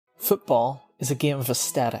Football is a game of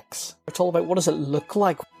aesthetics. It's all about what does it look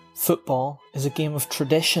like. Football is a game of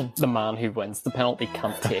tradition. The man who wins the penalty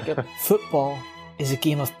can't take it. Football is a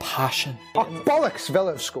game of passion. Oh, bollocks!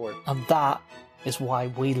 Villa have scored. And that is why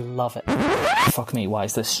we love it. Fuck me, why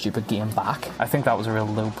is this stupid game back? I think that was a real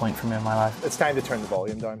low point for me in my life. It's time to turn the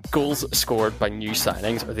volume down. Goals scored by new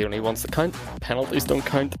signings are the only ones that count. Penalties don't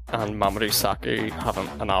count, and Mamadou Sakho having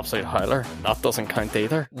an absolute howler, that doesn't count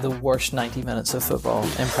either. The worst 90 minutes of football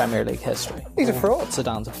in Premier League history. He's a fraud.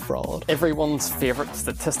 Zidane's a fraud. Everyone's favourite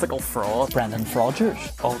statistical fraud. Brendan Rodgers.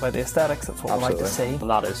 All about the aesthetics, that's what we like to see. And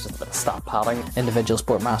that is just a bit of stat padding. Individual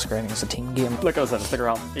sport masquerading as a team game. Look at his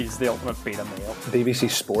Instagram, he's the ultimate beta male. BBC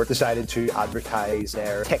Sport decided to advertise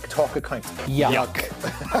their TikTok account. Yuck.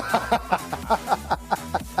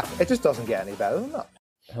 It just doesn't get any better than that.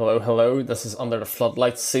 Hello, this is Under the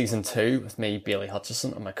Floodlights Season 2 with me, Bailey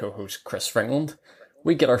Hutchison, and my co-host Chris Ringland.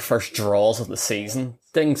 We get our first draws of the season.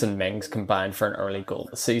 Dings and Mings combined for an early goal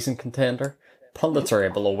of the season contender. Pundits are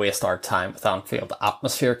able to waste our time with Anfield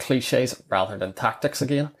atmosphere cliches rather than tactics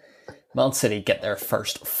again. Man City get their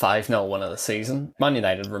first 5-0 win of the season. Man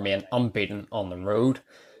United remain unbeaten on the road.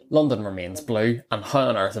 London remains blue. And how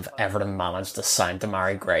on earth have Everton managed to sign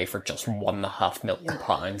Demari Gray for just £1.5 million?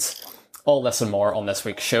 All this and more on this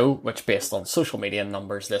week's show, which based on social media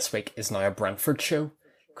numbers this week is now a Brentford show.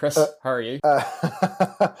 Chris, how are you?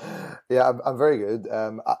 Yeah, I'm very good.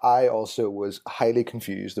 I also was highly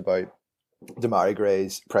confused about Demari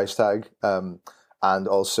Gray's price tag. And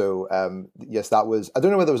also, yes, that was, I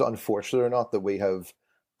don't know whether it was unfortunate or not that we have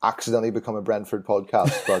accidentally become a Brentford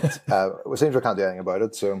podcast, but it seems we can't do anything about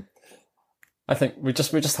it, so. I think we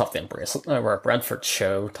just have to embrace it now. We're a Brentford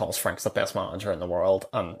show, Thomas Frank's the best manager in the world,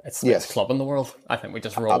 and it's the best club in the world. I think we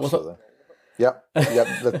just roll with it. Yep,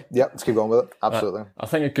 let's keep going with it, absolutely. I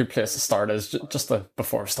think a good place to start is,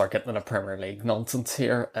 before we start getting into Premier League nonsense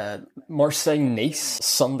here, Marseille-Nice,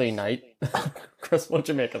 Sunday night. Chris, what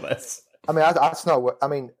do you make of this? I mean, that's not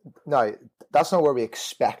where we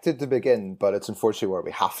expected to begin, but it's unfortunately where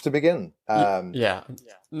we have to begin.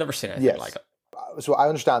 Never seen anything like it. So I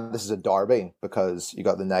understand this is a derby because you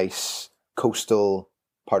got the nice coastal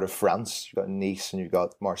part of France, you've got Nice and you've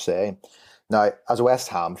got Marseille. Now, as a West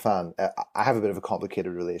Ham fan, I have a bit of a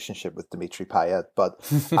complicated relationship with Dimitri Payet, but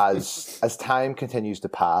as time continues to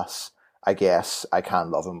pass, I guess I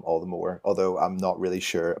can love him all the more, although I'm not really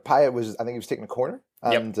sure. Payet I think he was taking a corner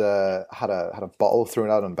and had a bottle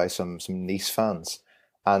thrown at him by some Nice fans.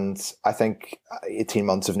 And I think 18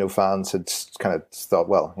 months of no fans had kind of thought,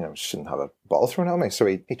 well, shouldn't have a bottle thrown at me. So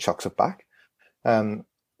he chucks it back. And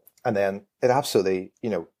then it absolutely,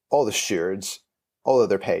 all the stewards, all that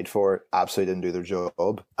they're paid for, absolutely didn't do their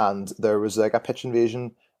job. And there was like a pitch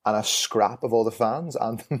invasion and a scrap of all the fans.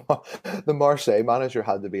 And the Marseille manager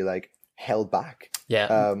had to be like held back.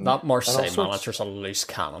 Yeah, that Marseille manager's a loose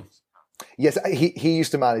cannon. Yes, he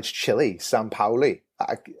used to manage Chile, Sao Paulo,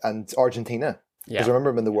 and Argentina. Because I remember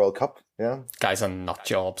him in the World Cup. Yeah, guy's a nut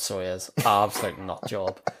job, so he is absolute nut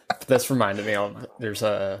job. This reminded me of there's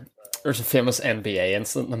a famous NBA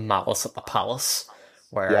incident, the Malice at the Palace,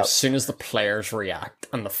 where as soon as the players react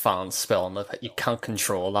and the fans spill on the pit, you can't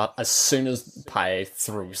control that. As soon as Payet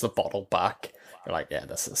throws the bottle back, you're like, yeah,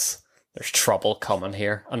 there's trouble coming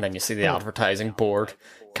here. And then you see the advertising board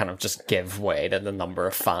kind of just give way to the number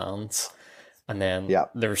of fans. And then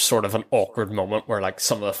there's sort of an awkward moment where like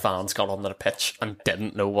some of the fans got onto the pitch and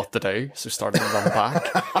didn't know what to do, so started to run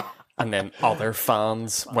back. And then other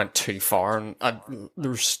fans went too far. And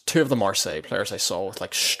there's two of the Marseille players I saw with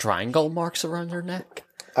like strangle marks around their neck.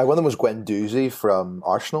 One of them was Guendouzi from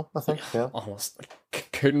Arsenal, I think. Yeah, almost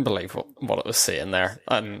couldn't believe what it was saying there.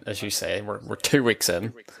 And as you say, we're 2 weeks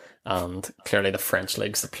in. And clearly the French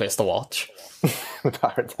league's the place to watch.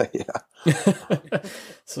 Apparently, yeah.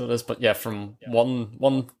 So it is, but yeah, from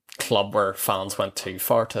one club where fans went too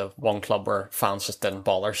far to one club where fans just didn't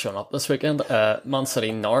bother showing up this weekend. Man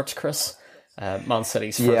City Norwich, Chris. Man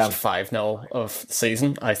City's first 5-0 of the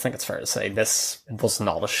season. I think it's fair to say this was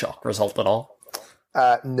not a shock result at all.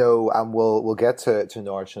 No, and we'll get to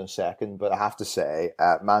Norwich in a second, but I have to say,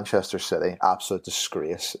 Manchester City, absolute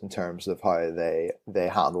disgrace in terms of how they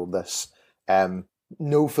handled this.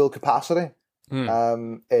 No full capacity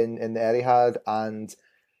in the Etihad, and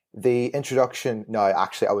the introduction. Now,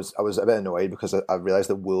 actually, I was a bit annoyed because I realised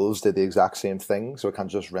that Wolves did the exact same thing, so I can't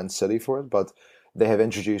just rent City for it. But they have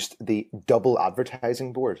introduced the double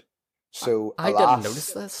advertising board. So I didn't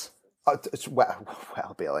notice this.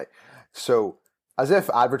 Well, Bailey. So, as if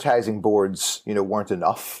advertising boards, weren't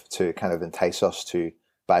enough to kind of entice us to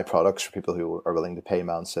buy products for people who are willing to pay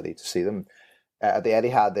Man City to see them. At the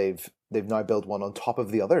Etihad, they've they've now built one on top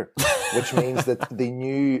of the other, which means that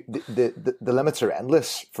the limits are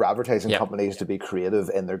endless for advertising companies to be creative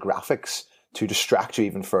in their graphics to distract you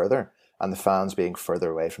even further, and the fans being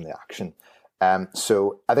further away from the action.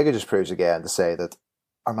 So I think it just proves again to say that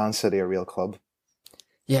are Man City a real club?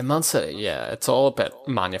 Yeah, Man City, it's all a bit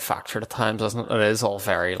manufactured at times, isn't it? It is all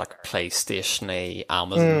very like PlayStation-y,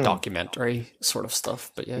 Amazon documentary sort of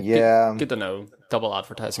stuff. But good to know. Double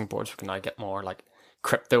advertising boards, we can now get more like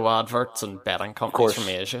crypto adverts and betting companies from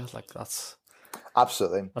Asia. Like that's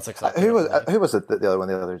absolutely. That's exactly who was it the other one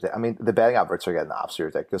the other day? I mean, the betting adverts are getting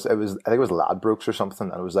absolutely ridiculous. I think it was Ladbrokes or something,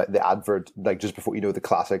 and it was like the advert like just before, the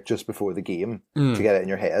classic just before the game to get it in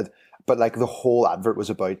your head. But like the whole advert was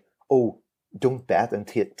about, don't bet and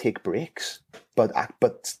take breaks,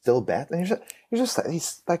 but still bet. And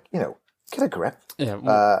he's like, get a grip.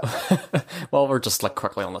 Yeah. Well, we're just like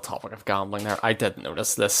quickly on the topic of gambling there. I did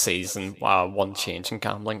notice this season, one change in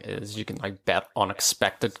gambling is you can like bet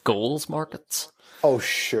unexpected goals markets. Oh,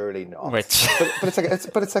 surely not. Which, but it's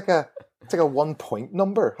like a 1 point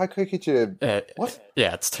number. How could you? What?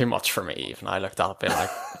 Yeah, it's too much for me. Even I looked at it, being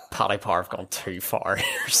like, Paddy Power have gone too far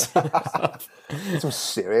here. Some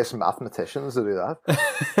serious mathematicians to do that.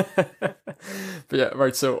 But yeah,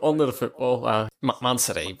 right. So on to the football. Man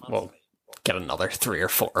City will get another 3 or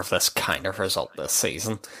 4 of this kind of result this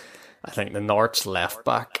season. I think the Norwich left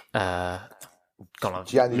back,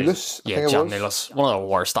 Giannoulis. Giannoulis. One of the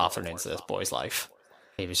worst afternoons of this boy's life.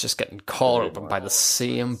 He was just getting caught open by the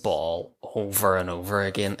same ball over and over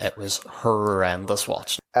again. It was horrendous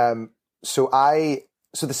watching. So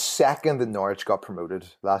the second that Norwich got promoted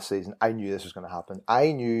last season, I knew this was going to happen.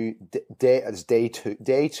 I knew day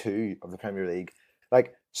two of the Premier League,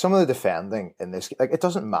 like some of the defending in this, like it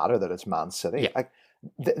doesn't matter that it's Man City. Yeah. Like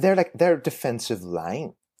their defensive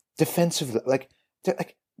line, they're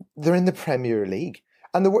in the Premier League.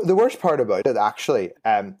 And the worst part about it, actually,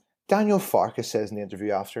 Daniel Farkas says in the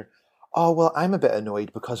interview after, "Oh well, I'm a bit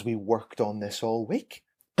annoyed because we worked on this all week."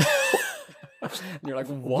 And you're like,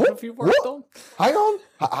 what have you worked on? Hang on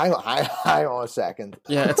a second.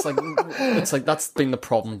 Yeah, it's like that's been the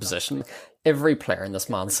problem position. Every player in this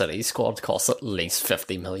Man City squad costs at least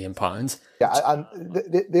 £50 million. Yeah, and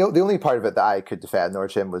the only part of it that I could defend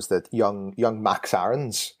Norwich in was that young Max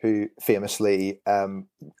Aarons, who famously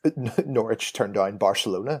Norwich turned down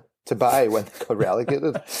Barcelona to buy when they got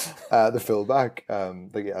relegated, the fullback. I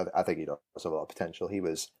think he does have a lot of potential. He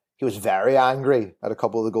was very angry at a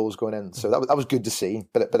couple of the goals going in, so that was good to see.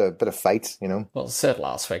 Bit of fight, Well, said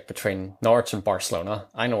last week between Norwich and Barcelona,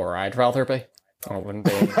 I know where I'd rather be. I wouldn't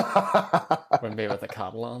be with the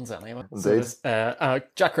Catalans anyway. Indeed. So,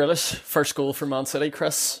 Jack Grealish, first goal for Man City.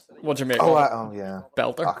 Chris, what'd you make of it? Oh yeah,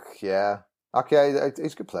 belter. He's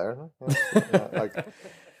a good player.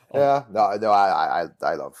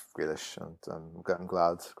 I love Grealish, and I'm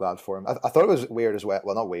glad for him. I thought it was weird as well.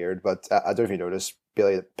 Well, not weird, but I don't know if you noticed,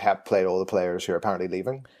 Billy, Pep played all the players who are apparently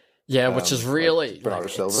leaving. Yeah, which is really like Bernardo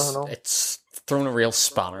Silva. It's thrown a real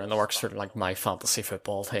spanner in the works for like my fantasy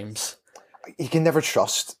football teams. You can never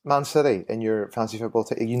trust Man City in your fantasy football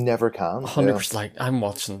team. You never can. 100%. Like I'm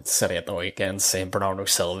watching City at the weekend, seeing Bernardo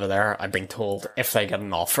Silva there. I've been told if they get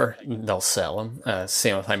an offer, they'll sell him.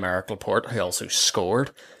 Same with Aymeric Laporte, who also scored.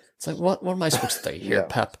 It's like, what am I supposed to do here,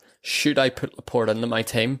 Pep? Should I put Laporte into my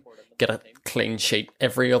team, get a clean sheet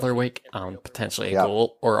every other week and potentially a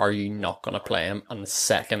goal, or are you not going to play him? And the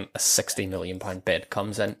second a £60 million bid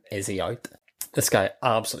comes in, is he out? This guy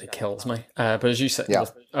absolutely kills me. But as you said,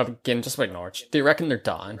 again, just about Norwich, do you reckon they're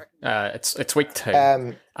down? It's week 2,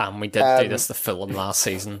 and we did do this to Fulham last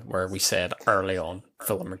season, where we said early on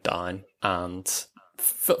Fulham are down, and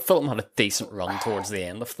Fulham had a decent run towards the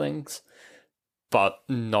end of things. But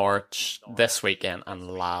Norwich this weekend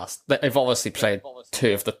and last, they've obviously played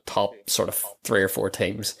 2 of the top sort of 3 or 4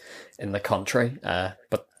 teams in the country.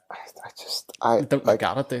 But I don't look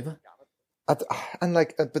at it, do they? But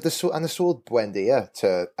they sold Buendia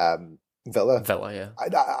to Villa. Villa, yeah.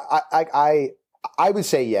 I would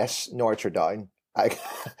say yes, Norwich are down. It's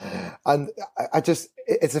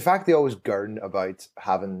the fact they always gurn about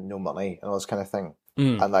having no money and all this kind of thing.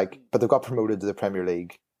 And but they've got promoted to the Premier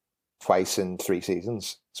League twice in 3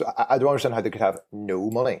 seasons. So I don't understand how they could have no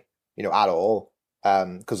money, at all.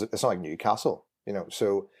 Because it's not like Newcastle,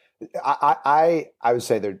 So I would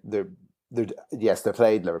say they're yes, they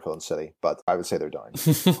played Liverpool and City, but I would say they're down.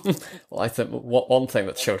 Well, I think one thing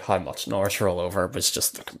that showed how much Norwich roll over was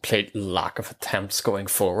just the complete lack of attempts going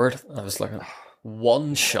forward. I was looking at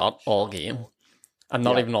 1 shot all game, and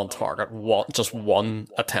not even on target. Just 1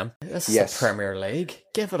 attempt. This is the Premier League.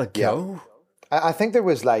 Give it a go. I think there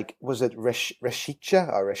was like, was it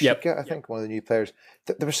Rashica or Rashika? Yep. I think one of the new players.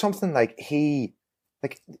 There was something like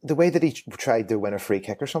like the way that he tried to win a free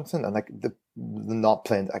kick or something, and like the not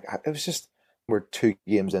playing. Like, it was just, we're 2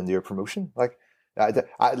 games into your promotion. Like,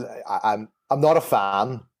 I'm not a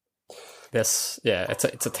fan. It's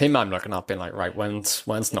a team I'm looking at being like, right,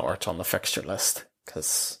 when's Norwich on the fixture list?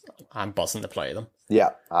 Because I'm buzzing to play them.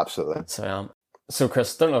 Yeah, absolutely. So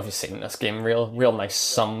Chris, don't know if you've seen this game. Real nice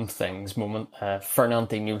some things moment.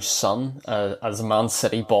 Fernandinho's son as a Man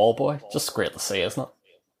City ball boy. Just great to see, isn't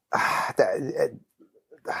it?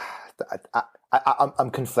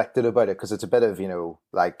 I'm conflicted about it because it's a bit of,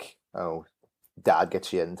 like, oh, dad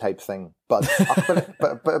gets you in type thing. But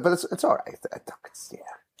it's all right. Yeah.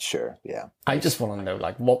 Sure, yeah. I just want to know,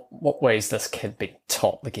 like, what ways this kid being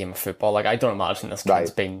taught the game of football. Like, I don't imagine this kid's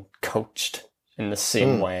being coached in the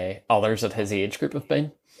same way others at his age group have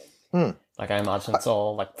been. Like, I imagine it's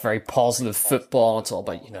all, like, very positive football. It's all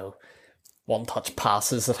about, one-touch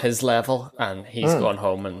passes at his level. And he's going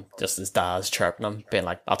home and just his dad's chirping him, being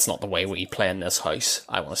like, that's not the way we play in this house.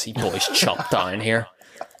 I want to see boys chopped down here.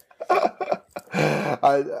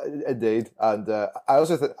 Indeed, and I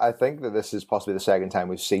also I think that this is possibly the second time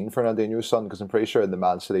we've seen Fernandinho's son, because I'm pretty sure in the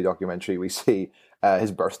Man City documentary we see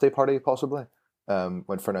his birthday party possibly when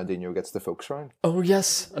Fernandinho gets the folks round. Oh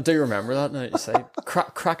yes, I do remember that. Now you say,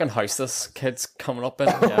 cracking house this kid's coming up in.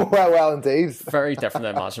 Yeah. well, indeed, very different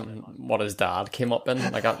to imagine what his dad came up in.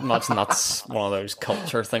 Like, I imagine that's one of those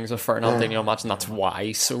culture things with Fernandinho. Imagine that's why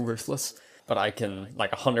he's so ruthless. But I can,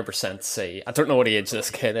 like, 100% see, I don't know what age this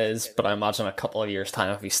kid is, but I imagine a couple of years' time,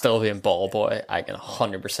 if he's still being ball boy, I can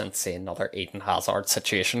 100% see another Eden Hazard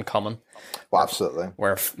situation coming. Well, absolutely.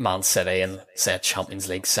 Where if Man City in, say, a Champions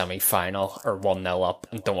League semi-final or 1-0 up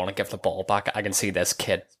and don't want to give the ball back, I can see this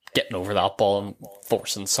kid getting over that ball and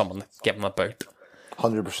forcing someone to give him a boot.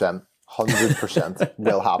 100%. 100%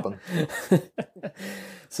 will happen.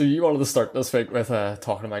 So you wanted to start this week with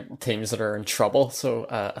talking about teams that are in trouble. So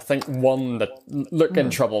I think one that look in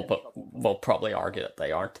trouble, but we'll probably argue that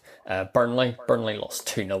they aren't. Burnley lost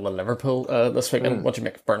 2-0 to Liverpool this weekend. What do you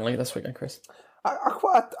make of Burnley this weekend, Chris?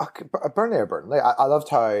 Burnley are Burnley. I loved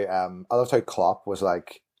how Klopp was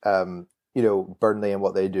like, Burnley and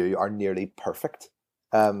what they do are nearly perfect.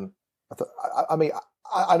 I mean,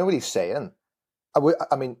 I know what he's saying.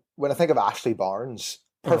 I mean, when I think of Ashley Barnes,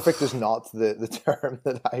 perfect is not the term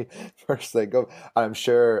that I first think of. And I'm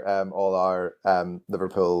sure all our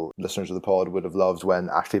Liverpool listeners of the pod would have loved when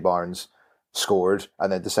Ashley Barnes scored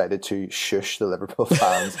and then decided to shush the Liverpool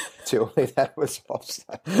fans to only then it was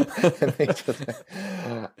offside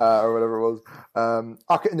or whatever it was.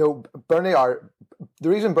 Okay, no, the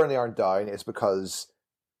reason Burnley aren't down is because,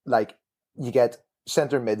 like, you get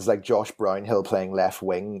centre mids like Josh Brownhill playing left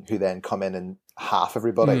wing, who then come in and half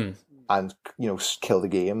everybody and kill the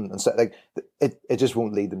game, and so like it just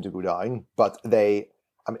won't lead them to go down. But the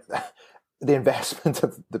investment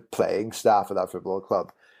of the playing staff of that football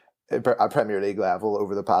club at Premier League level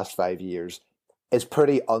over the past 5 years is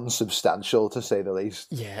pretty unsubstantial, to say the least.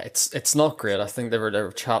 Yeah, it's not great. I think they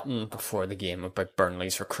were chatting before the game about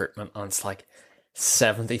Burnley's recruitment, and it's like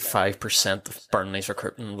 75% of Burnley's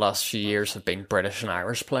recruitment in the last few years have been British and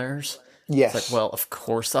Irish players. Yes. It's like, well, of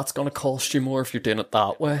course that's going to cost you more if you're doing it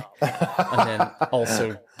that way. And then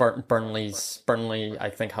also Burnley, I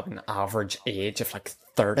think, have an average age of like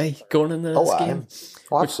 30 going into this game.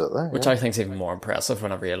 Oh, absolutely. Which I think is even more impressive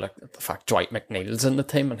whenever you look at the fact Dwight McNeil's in the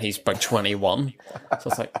team and he's about 21. So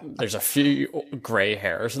it's like, there's a few grey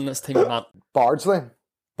hairs in this team. Bardsley,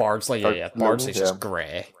 yeah. Bardsley's just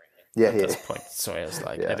grey. Yeah, at this point. So it's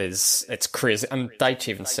like, it's crazy. And Deitch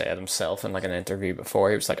even said himself in like an interview before,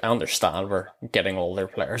 he was like, I understand we're getting older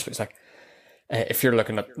players, but he's like, if you're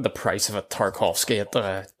looking at the price of a Tarkovsky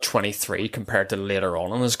at 23 compared to later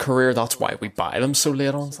on in his career, that's why we buy them so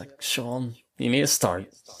late on. It's like, Sean, you need to start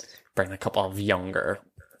bringing a couple of younger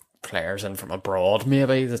players in from abroad,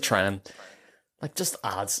 maybe, to try and like just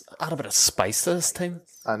add a bit of spice to this team.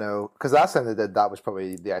 I know, because last time they did that was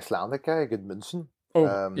probably the Icelandic guy, Gudmundsson.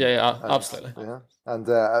 Oh, yeah, absolutely. Yeah. And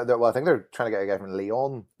well, I think they're trying to get a guy from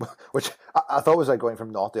Leon, which I thought was like going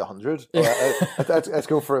from 0 to 100. Let's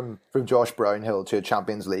go from Josh Brownhill to a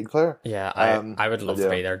Champions League player. Yeah, I would love to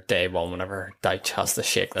be there day one whenever Deitch has to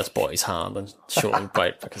shake this boy's hand and show him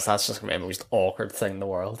about, because that's just going to be the most awkward thing in the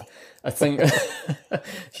world. I think,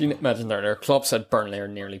 you mentioned earlier, Klopp said Burnley are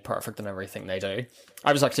nearly perfect in everything they do.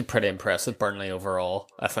 I was actually pretty impressed with Burnley overall,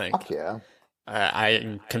 I think. Yeah.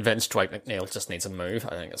 I'm convinced Dwight McNeil just needs a move.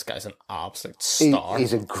 I think this guy's an absolute star.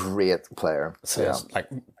 He's a great player. So it's like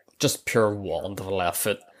just pure wand of a left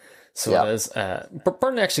foot. So it is. But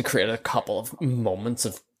Burnley actually created a couple of moments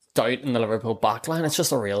of doubt in the Liverpool backline. It's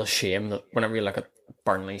just a real shame that whenever you look at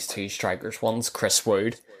Burnley's two strikers, one's Chris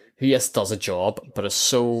Wood, who yes does a job, but is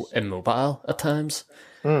so immobile at times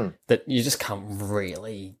that you just can't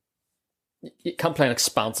really. You can't play an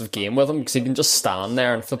expansive game with him because he can just stand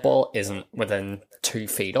there, and if the ball isn't within 2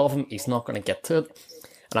 feet of him, he's not going to get to it.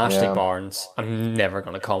 And Ashley Barnes, I'm never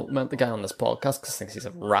going to compliment the guy on this podcast because I think he's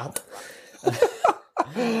a rat.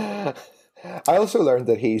 I also learned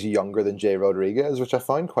that he's younger than Jay Rodriguez, which I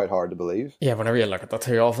find quite hard to believe. Yeah, whenever you look at the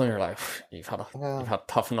two of them, you're like, you've had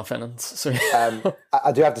tough enough innings. So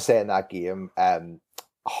I do have to say in that game,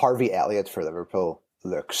 Harvey Elliott for Liverpool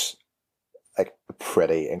looks like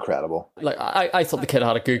pretty incredible. Like I thought the kid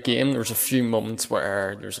had a good game. There was a few moments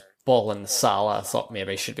where there's a ball in the Salah. I thought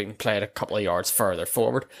maybe he should have been played a couple of yards further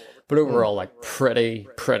forward. But overall, like pretty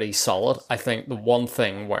solid. I think the one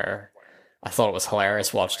thing where I thought it was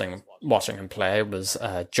hilarious watching him play was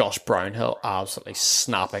Josh Brownhill absolutely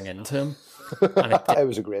snapping into him. And it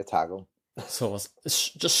was a great tackle. So it was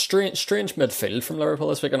just strange midfield from Liverpool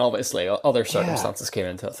this week, and obviously other circumstances came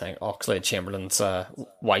into it. I think Oxlade-Chamberlain's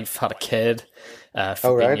wife had a kid.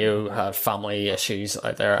 Fabinho had family issues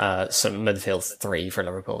out there. So midfield's 3 for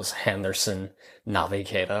Liverpool was Henderson, Naby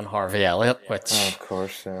Keita, and Harvey Elliott, which of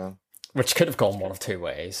course, which could have gone one of two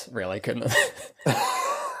ways, really, couldn't it?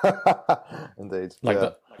 Indeed.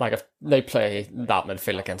 Like if they play that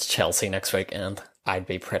midfield against Chelsea next weekend, I'd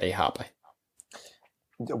be pretty happy.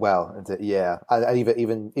 Well, yeah, and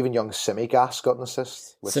even young Simicast got an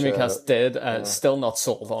assist. Simicast did. Still not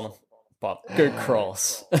sold on him, but good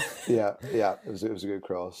cross. yeah, it was a good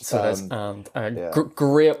cross. So it is, and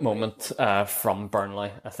great moment from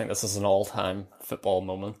Burnley. I think this is an all-time football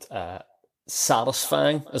moment.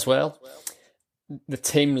 Satisfying as well. The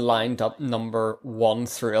team lined up number 1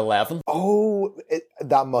 through 11. Oh,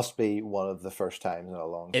 that must be one of the first times in a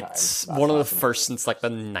long time. It's one of the first since like the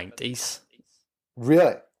 90s.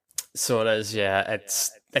 Really? So it is, yeah.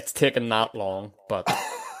 It's taken that long, but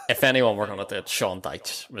if anyone were going to do it, Sean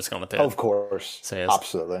Dyche was going to do it. Of course. So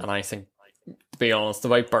absolutely. And I think, to be honest, the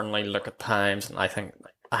way Burnley look at times, and I think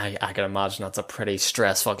I can imagine that's a pretty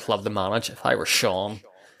stressful club to manage. If I were Sean,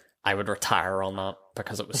 I would retire on that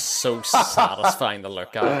because it was so satisfying to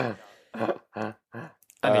look at.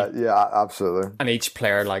 Yeah, absolutely. And each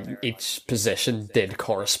player, like each position, did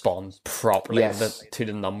correspond properly to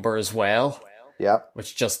the number as well. Yeah,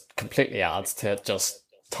 which just completely adds to it. Just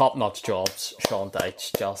top-notch jobs, Sean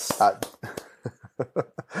Dyche. Just that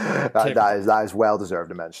is well deserved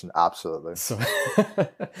to mention. Absolutely. So,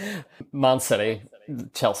 Man City,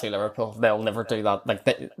 Chelsea, Liverpool, they'll never do that. Like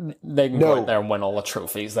they can go out there and win all the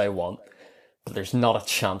trophies they want, but there's not a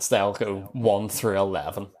chance they'll go 1 through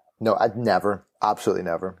 11. No, I'd never. Absolutely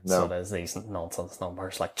never. No. So there's these nonsense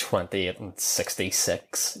numbers like 28 and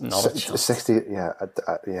 66. Not a chance. 60. Yeah,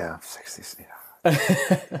 60. Yeah.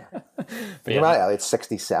 But Elliott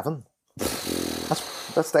 67.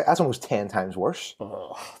 That's almost 10 times worse.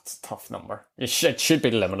 Oh, it's a tough number. It should be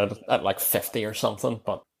limited at like 50 or something,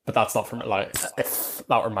 but that's not from like if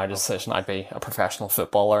that were my decision, I'd be a professional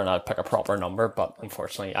footballer and I'd pick a proper number. But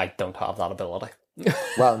unfortunately, I don't have that ability.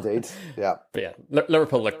 Well, indeed, yeah. But yeah,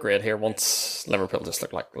 Liverpool looked great here. Once Liverpool just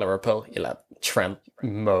looked like Liverpool, you let Trent,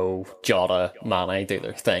 Mo, Jota, Mane do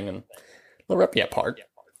their thing, and they'll rip you apart.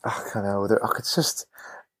 I know. It's just,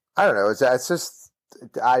 I don't know. It's just,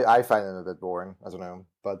 I find them a bit boring. I don't know,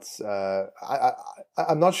 but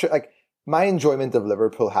I'm not sure. Like my enjoyment of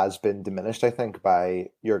Liverpool has been diminished, I think, by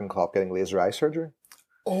Jurgen Klopp getting laser eye surgery.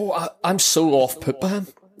 Oh, I'm so off put by him.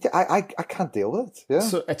 Yeah, I can't deal with it. Yeah.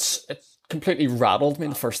 So it's completely rattled me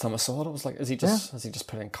the first time I saw it. I was like, has he just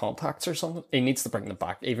put in contacts or something? He needs to bring them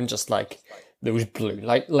back, even just like those blue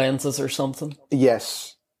light lenses or something.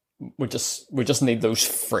 Yes. We just need those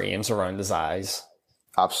frames around his eyes.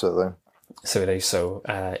 Absolutely. So it is. So,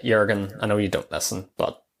 Jurgen, I know you don't listen,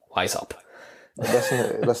 but wise up.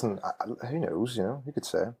 Listen. Who knows? Who could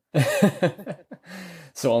say?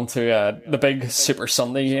 So on to the big Super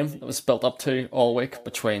Sunday game that was built up to all week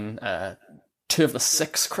between 2 of the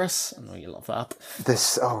 6, Chris. I know you love that.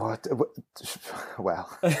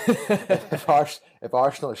 Well, if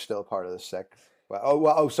Arsenal are still part of the 6.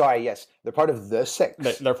 Sorry, yes. They're part of the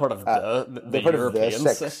 6. They're part of the European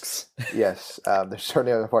 6. Yes, they're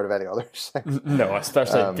certainly not part of any other 6. No,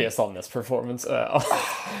 especially based on this performance.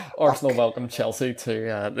 Arsenal welcomed Chelsea to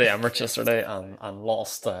the Emirates yesterday and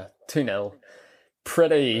lost 2-0.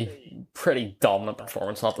 Pretty dominant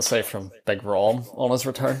performance, I have to say, from Big Rom on his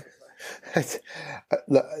return.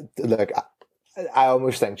 Look, I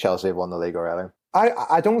almost think Chelsea have won the league already.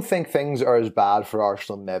 I don't think things are as bad for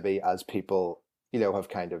Arsenal maybe as people have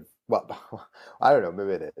kind of, well, I don't know,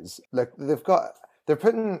 maybe it is. Look, they've got they're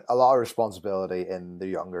putting a lot of responsibility in the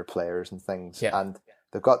younger players and things, and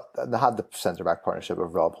they had the centre back partnership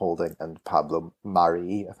of Rob Holding and Pablo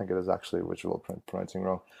Mari, I think it is actually, which we're pronouncing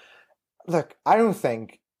wrong. Look, I don't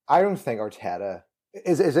think Arteta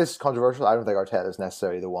is this controversial. I don't think Arteta is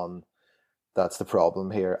necessarily the one that's the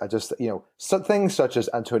problem here. I just, some things such as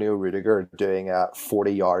Antonio Rudiger doing a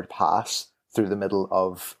 40-yard pass through the middle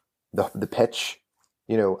of the pitch,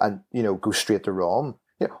 and go straight to Rom.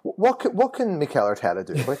 What can Mikel Arteta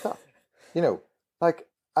do about that?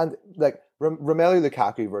 Romelu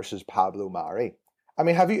Lukaku versus Pablo Mari. I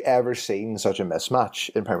mean, have you ever seen such a mismatch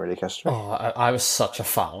in Premier League history? Oh, I was such a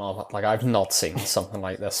fan of it. Like, I've not seen something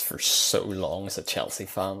like this for so long as a Chelsea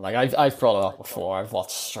fan. Like, I've brought it up before. I've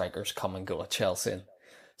watched strikers come and go at Chelsea, and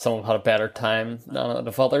some have had a better time than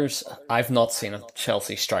of others. I've not seen a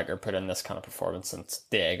Chelsea striker put in this kind of performance since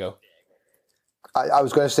Diego. I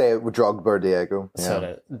was going to say with Drogba or Diego. Yeah.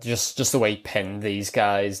 So just the way he pinned these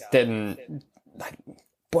guys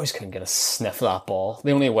boys couldn't get a sniff of that ball.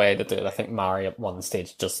 The only way to do it, I think Mari at one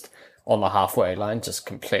stage just on the halfway line just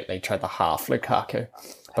completely tried to half Lukaku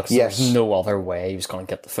because there was no other way he was going to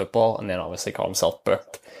get the football, and then obviously got himself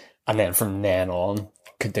booked, and then from then on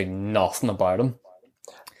could do nothing about him.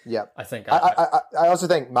 Yeah, I also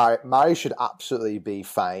think Mari should absolutely be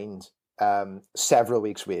fined several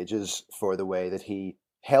weeks' wages for the way that he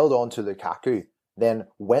held on to Lukaku, then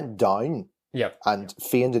went down and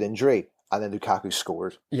feigned an injury, and then Lukaku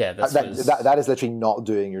scored. Yeah, that is literally not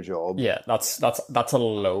doing your job. Yeah, that's a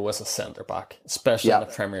low as a centre back, especially in the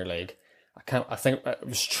Premier League. I think it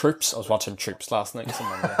was Troops. I was watching Troops last night.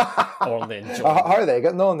 I wanted to enjoy. How are they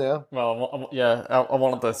getting on? Yeah. Well, I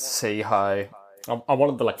wanted to see how. I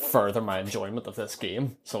wanted to further my enjoyment of this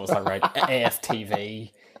game. So I was like, right,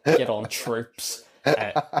 AFTV, get on Troops.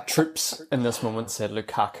 Troops in this moment said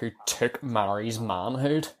Lukaku took Mari's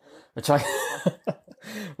manhood,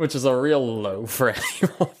 which is a real low for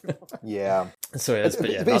anyone. Yeah. So it is, but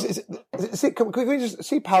yeah. Can we just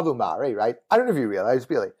see Pablo Mari, right? I don't know if you realise,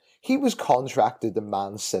 Billy, he was contracted to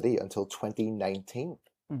Man City until 2019.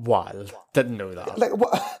 Wild. Didn't know that.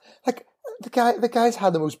 The guy's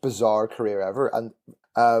had the most bizarre career ever, and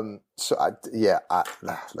there's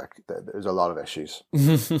a lot of issues.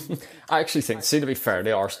 I actually think, to be fair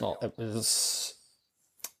to Arsenal, it was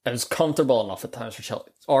comfortable enough at times for Chelsea.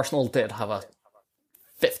 Arsenal did have a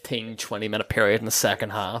 15-20 minute period in the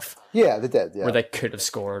second half. Yeah, they did. Yeah, where they could have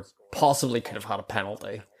scored, possibly could have had a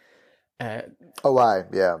penalty. Yeah.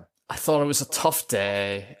 I thought it was a tough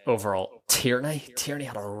day overall. Tierney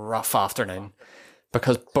had a rough afternoon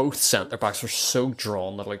because both centre backs were so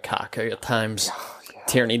drawn to Lukaku at times.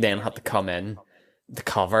 Tierney then had to come in to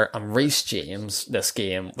cover, and Reece James this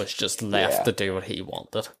game was just left to do what he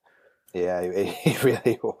wanted. Yeah, he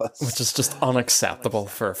really was. Which is just unacceptable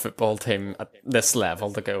for a football team at this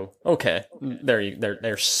level to go, okay,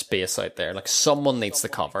 there's space out there. Like, someone needs to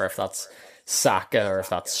cover, if that's Saka or if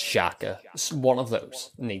that's Xhaka. One of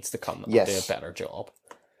those needs to come and do a better job.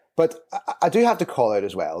 But I do have to call out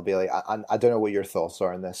as well, Bailey, and I don't know what your thoughts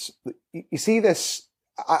are on this. You see this,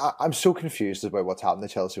 I'm so confused about what's happened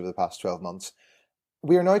to Chelsea over the past 12 months.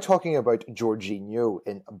 We are now talking about Jorginho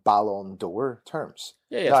in Ballon d'Or terms.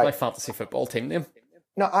 Yeah, it's my fantasy football team name.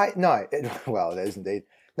 Well, it is indeed.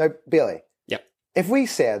 Now, Bailey, if we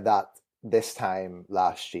said that this time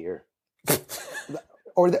last year,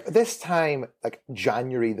 or this time, like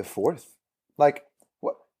January the 4th,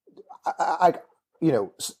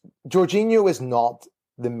 Jorginho is not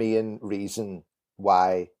the main reason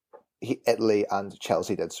why Italy and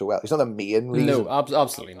Chelsea did so well. He's not the main reason. No,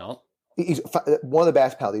 absolutely not. He's one of the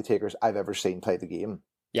best penalty takers I've ever seen play the game.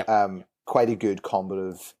 Yeah. Quite a good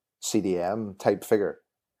combative CDM type figure.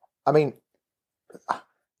 I mean,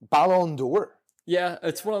 Ballon d'Or. Yeah,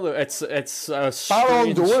 it's one of the. It's a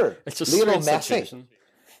Ballon d'Or. It's a Lionel strange Messi. situation.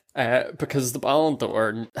 Because the Ballon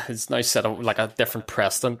d'Or has now set up like a different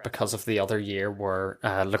precedent because of the other year where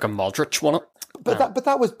Luka Modric won it. But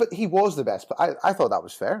he was the best. But I thought that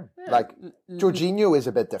was fair. Yeah. Jorginho is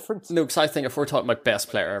a bit different. No, because I think if we're talking about best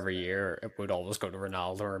player every year, it would always go to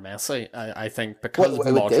Ronaldo or Messi. I think because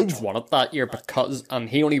Modric won it that year, and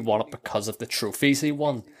he only won it because of the trophies he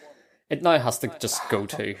won. It now has to just go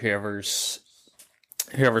to whoever's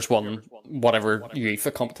won whatever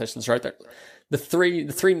UEFA competitions are out there. The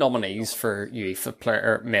three nominees for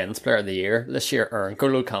UEFA Men's Player of the Year this year are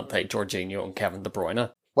N'Golo Kante, Jorginho, and Kevin De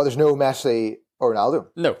Bruyne. Well, there's no Messi or Ronaldo.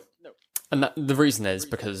 No. And the reason is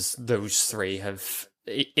because those three have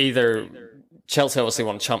either Chelsea obviously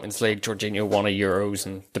won Champions League, Jorginho won a Euros,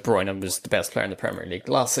 and De Bruyne was the best player in the Premier League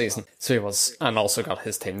last season. So he was, and also got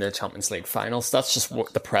his team to the Champions League finals. That's just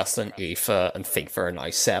what the precedent UEFA and FIFA are now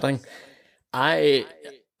setting.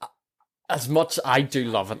 As much I do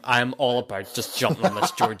love it, I'm all about just jumping on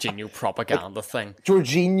this Jorginho propaganda thing.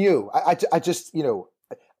 Jorginho, I just,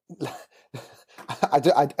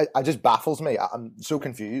 I just baffles me. I'm so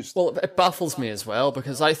confused. Well, it baffles me as well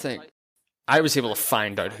because I think I was able to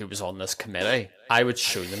find out who was on this committee. I would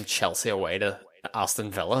show them Chelsea away to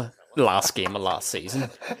Aston Villa, last game of last season.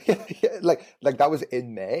 like that was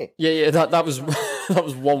in May. Yeah, that was that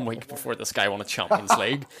was 1 week before this guy won a Champions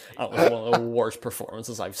League. That was one of the worst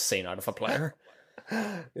performances I've seen out of a player.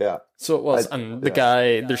 Yeah. So it was, and the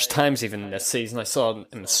guy. There's times even this season I saw it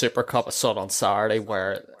in the Super Cup. I saw it on Saturday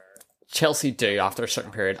where Chelsea do after a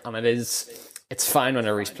certain period, and it's fine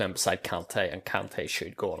whenever he's playing beside Kante, and Kante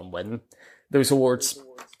should go on and win those awards.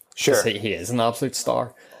 Sure, he is an absolute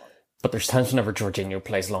star. But there's times whenever Jorginho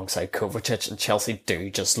plays alongside Kovacic and Chelsea do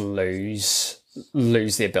just lose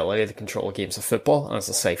the ability to control games of football. And as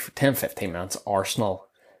I say, for 10-15 minutes, Arsenal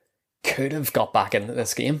could have got back into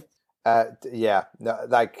this game. Yeah, no,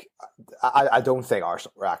 like I don't think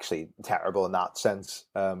Arsenal were actually terrible in that sense.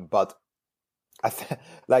 But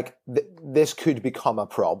this could become a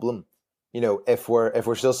problem. If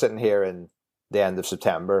we're still sitting here in the end of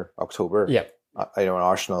September, October. Yeah. And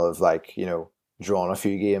Arsenal have drawn a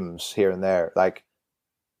few games here and there. What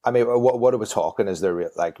are we talking? Is there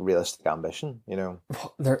realistic ambition?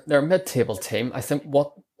 They're a mid-table team. I think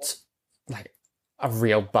what a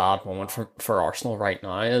real bad moment for Arsenal right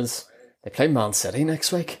now is they play Man City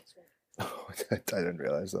next week. Oh, I didn't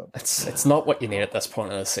realise that. It's not what you need at this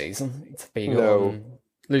point in the season to be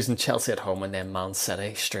losing Chelsea at home and then Man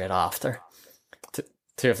City straight after.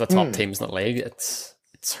 Two of the top teams in the league. It's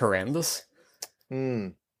horrendous.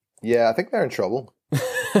 Yeah, I think they're in trouble.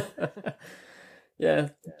 Yeah,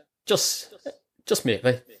 just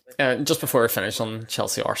maybe. Just before I finish on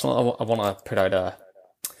Chelsea Arsenal, I want to put out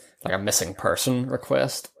a missing person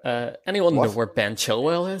request. Anyone know where Ben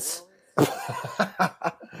Chilwell is?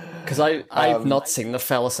 Because I've not seen the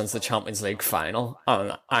fella since the Champions League final,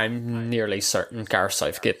 and I'm nearly certain Gareth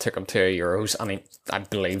Southgate took him to a Euros, and I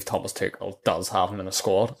believe Thomas Tuchel does have him in a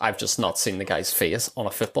squad. I've just not seen the guy's face on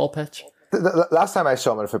a football pitch. The last time I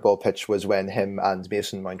saw him on a football pitch was when him and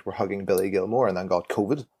Mason Mount were hugging Billy Gilmore and then got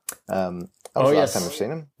COVID. That was the last time I've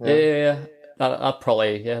seen him. Yeah. That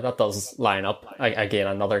probably, that does line up. Again,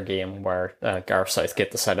 another game where Gareth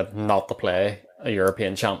Southgate decided not to play a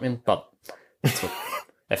European champion, but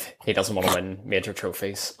if he doesn't want to win major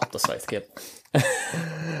trophies, up to Southgate.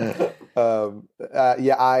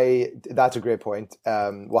 That's a great point.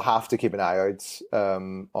 We'll have to keep an eye out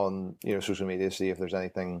on social media to see if there's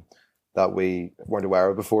anything that we weren't aware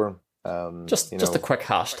of before. Just a quick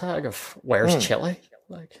hashtag of where's Chile?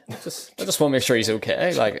 I just want to make sure he's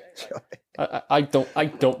okay. I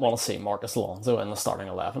don't want to see Marcus Alonso in the starting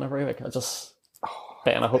 11 every week.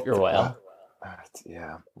 Ben, I hope you're well.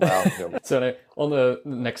 Yeah. Well, So anyway, on the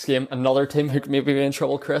next game, another team who could maybe be in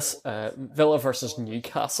trouble, Chris. Villa versus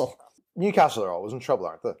Newcastle. Newcastle are always in trouble,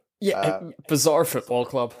 aren't they? Yeah, bizarre football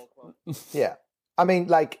club. Yeah.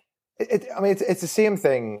 It's the same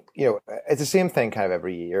thing, it's the same thing kind of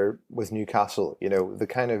every year with Newcastle, the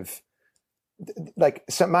kind of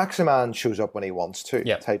St. Maximan shows up when he wants to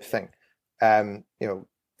type thing.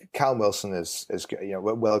 Callum Wilson is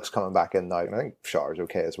Willock's coming back in now, and I think Shaar's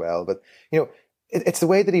okay as well. But, it's the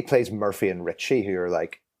way that he plays Murphy and Ritchie, who are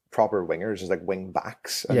proper wingers, as wing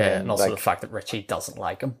backs. And also the fact that Ritchie doesn't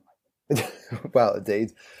like him. Well,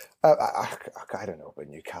 indeed. I don't know about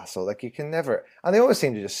Newcastle. You can never, and they always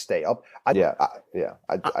seem to just stay up.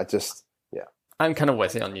 I'm kind of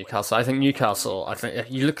with you on Newcastle. I think Newcastle.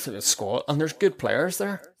 You look through the squad, and there's good players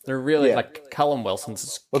there. They're really Callum Wilson's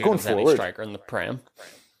as good as any striker in the Prem.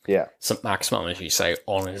 Yeah, St. Maximin, as you say,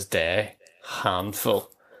 on his day,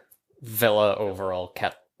 handful. Villa overall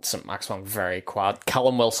kept St. Maximin very quiet.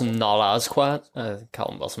 Callum Wilson not as quiet.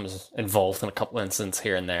 Callum Wilson was involved in a couple of incidents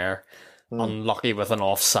here and there. Unlucky with an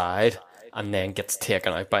offside, and then gets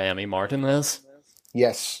taken out by Emi Martinez.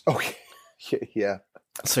 Yes. Okay. Yeah.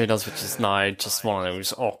 So he does, which is now just one of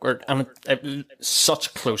those awkward, and such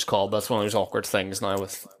a close call, but it's one of those awkward things now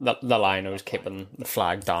with the linos keeping the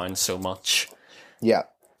flag down so much. Yeah.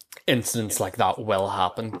 Incidents like that will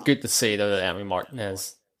happen. Good to see that Emi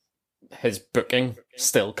Martinez, his booking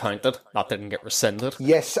still counted. That didn't get rescinded.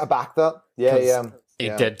 Yes, I backed that. Yeah. He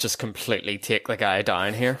did just completely take the guy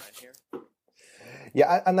down here.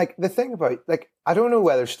 Yeah, and the thing about I don't know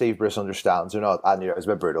whether Steve Bruce understands or not. And it's a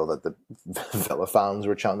bit brutal that the Villa fans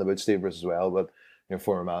were chanting about Steve Bruce as well, but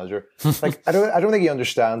former manager. I don't think he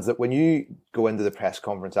understands that when you go into the press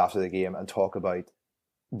conference after the game and talk about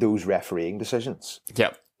those refereeing decisions,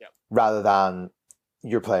 rather than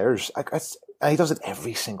your players, and he does it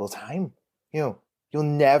every single time. you'll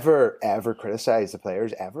never ever criticize the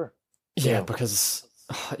players ever. Yeah, because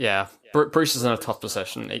Bruce is in a tough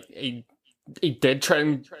position. He did try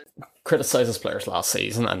and criticise his players last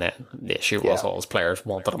season, and then the issue was all his players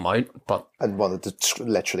wanted him out, and wanted to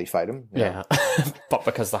literally fight him. Yeah, but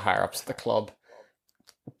because the higher ups at the club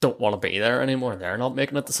don't want to be there anymore, they're not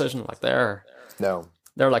making a decision. Like they're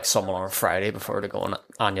like someone on a Friday before they go on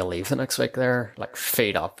annual leave the next week. They're like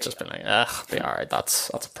feed up, just being like, be alright. That's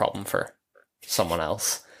a problem for someone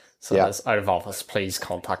else. So it's out of office, please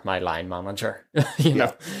contact my line manager. you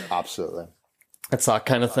know, absolutely. It's that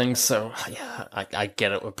kind of thing. So yeah, I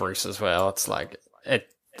get it with Bruce as well. It's like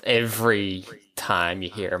every time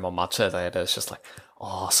you hear him on Match of the Day, it's just like,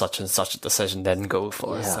 oh, such and such a decision didn't go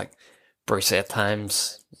for us. It's like, Bruce, at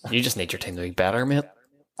times you just need your team to be better, mate.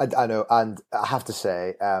 I know, and I have to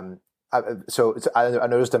say, I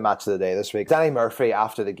noticed a Match of the Day this week. Danny Murphy,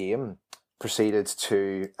 after the game, proceeded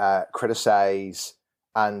to criticise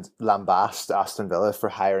and lambast Aston Villa for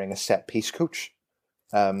hiring a set-piece coach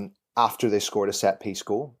after they scored a set-piece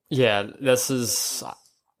goal. Yeah,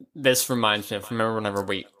 this reminds me of, remember whenever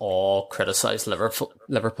we all criticised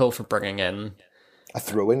Liverpool for bringing in a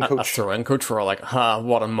throw-in coach? A throw-in coach. We're all like,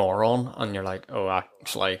 what a moron. And you're like, oh,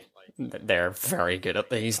 actually, they're very good at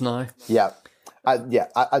these now. Yeah.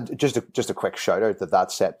 Just a quick shout out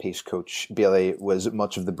that set piece coach Bailey was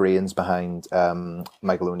much of the brains behind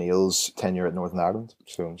Michael O'Neill's tenure at Northern Ireland.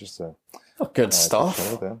 So just good stuff.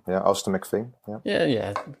 Austin McPhee.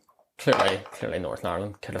 Yeah. Clearly, Northern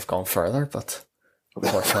Ireland could have gone further, but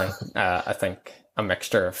unfortunately, I think a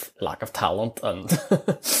mixture of lack of talent and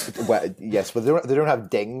yes, but they don't have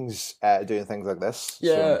dings doing things like this.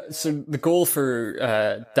 Yeah. So the goal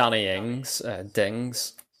for Danny Ings,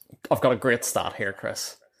 Dings. I've got a great stat here,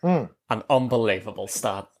 Chris. An unbelievable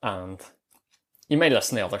stat. And you may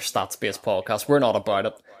listen to other stats-based podcasts. We're not about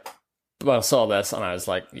it. But I saw this and I was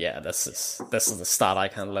like, yeah, this is the stat I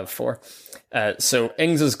can live for. So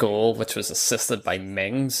Ings' goal, which was assisted by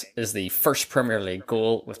Mings, is the first Premier League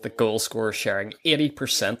goal with the goal scorer sharing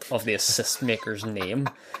 80% of the assist maker's name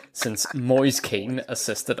since Moise Keane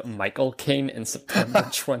assisted Michael Keane in September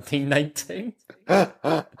 2019. That's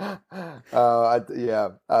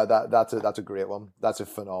a great one. That's a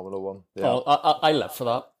phenomenal one. Yeah. I live for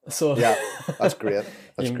that. So yeah, that's great.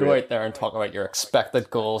 You can go out there and talk about your expected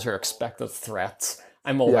goals, your expected threats.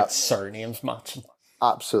 I'm all about surnames matching.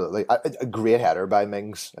 Absolutely. A great header by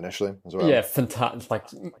Mings initially as well. Yeah, fantastic. Like,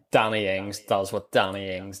 Danny Ings does what Danny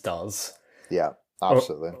Ings does. Yeah,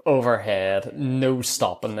 absolutely. Overhead, no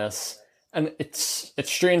stopping this. And it's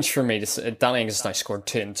strange for me to say Danny Ings has now scored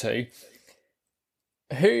 2 and 2.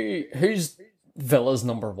 Who's Villa's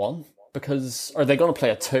number one? Because are they going to play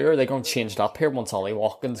a 2? Or are they going to change it up here once Ollie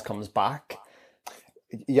Watkins comes back?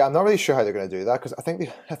 Yeah, I'm not really sure how they're going to do that because I think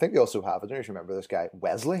they also have. I don't know if you remember this guy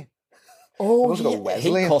Wesley. Oh,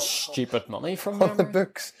 Wesley. He cost stupid money from on the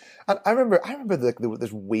books. And I remember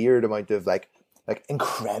this weird amount of like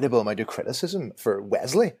incredible amount of criticism for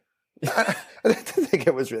Wesley. I didn't think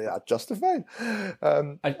it was really that justified.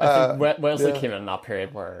 I think Wesley came in that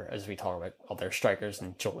period where, as we talk about other strikers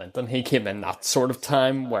and Joe Linton, he came in that sort of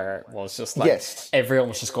time where it was just like everyone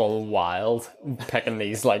was just going wild, picking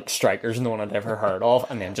these like strikers no one had ever heard of,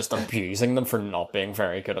 and then just abusing them for not being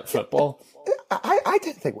very good at football. I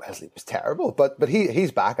didn't think Wesley was terrible, but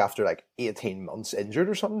he's back after like 18 months injured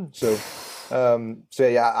or something. So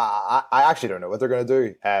I actually don't know what they're going to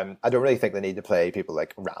do. I don't really think they need to play people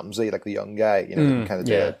like Ramsey, like the young guy. You know, they can kind of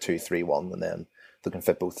do a 2-3-1, and then they can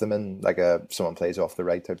fit both of them in, like someone plays off the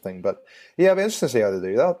right type thing. But yeah, it'll be interesting to see how they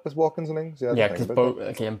do that with Watkins and Ings. Yeah, because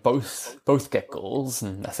both get goals,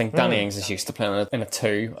 and I think Danny Ings is used to playing in a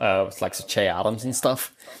 2 with like Che Adams and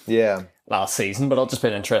stuff. Yeah. Last season, but it'll just be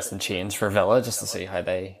an interesting change for Villa just to see how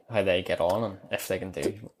they get on and if they can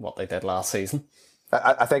do what they did last season.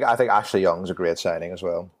 I think Ashley Young's a great signing as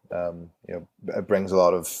well. It brings a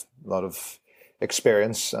lot of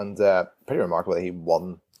experience and pretty remarkable that he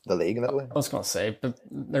won the league in Italy. I was going to say, but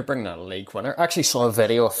they're bringing out a league winner. I actually saw a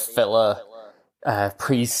video of Villa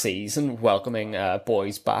pre-season welcoming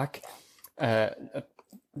boys back.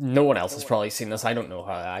 No one else has probably seen this. I don't know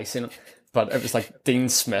how I seen it. But it was like Dean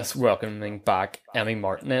Smith welcoming back Emi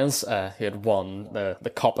Martinez, who had won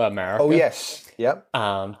the Copa America. Oh, yes. Yep.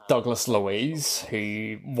 And Douglas Luiz,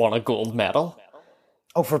 who won a gold medal.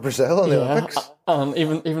 Oh, for Brazil in the Olympics? And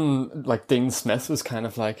even like Dean Smith was kind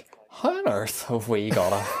of like, how on earth have we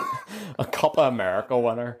got a Copa America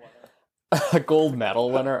winner, a gold medal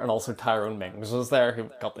winner, and also Tyrone Mings was there, who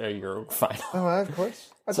got their Euro final. Oh, of course.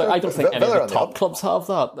 So I don't think any of the top clubs have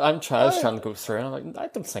that. I was trying to go through, and I'm like, I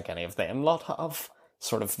don't think any of them lot have.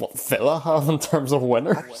 sort of what Villa have in terms of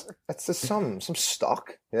winners. It's just some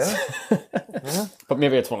stock, yeah. Yeah. But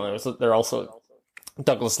maybe it's one of those. They're also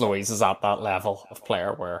Douglas Luiz is at that level of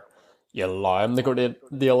player where you allow him to go to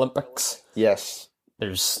the Olympics. Yes.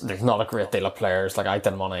 There's not a great deal of players. Like, I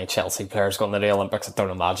didn't want any Chelsea players going to the Olympics. I don't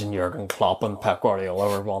imagine Jurgen Klopp and Pep Guardiola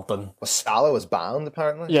were wanting. Well, Salah was banned,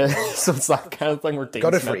 apparently. Yeah, so it's that kind of thing where Dean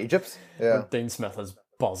Got it Smith, for Egypt. Yeah. where Dean Smith is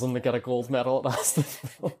buzzing to get a gold medal at Aston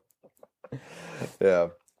Villa. Yeah.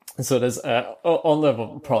 So it is on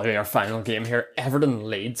the probably our final game here. Everton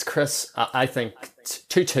Leeds, Chris. I think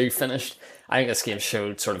 2-2 finished. I think this game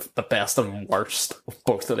showed sort of the best and worst of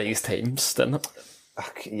both of these teams, didn't it?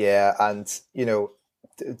 Yeah, and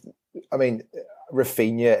I mean,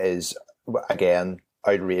 Rafinha is again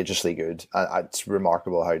outrageously good. It's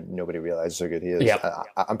remarkable how nobody realizes how good he is. Yep.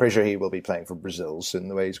 I'm pretty sure he will be playing for Brazil soon,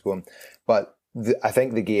 the way he's going. But I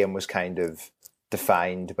think the game was kind of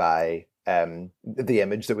defined by the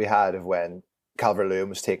image that we had of when Calvert-Lewin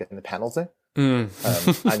was taking the penalty. And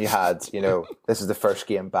you had, this is the first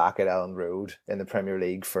game back at Ellen Road in the Premier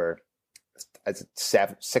League for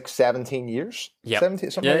 17 years? Yep.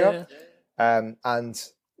 17, something like that. And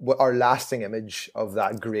what our lasting image of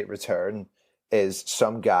that great return is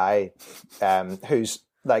some guy who's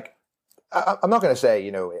like, I'm not going to say,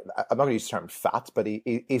 I'm not going to use the term fat, but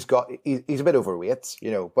he's a bit overweight,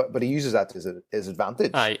 but he uses that to his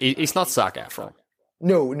advantage. He's not Zac Efron.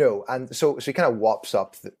 No, and so he kind of wops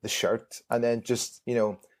up the shirt and then just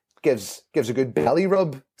gives a good belly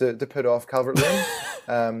rub to put off Calvert-Lewin.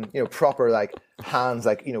 Proper like hands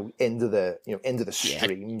into the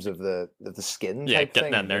streams of the skin. Yeah, type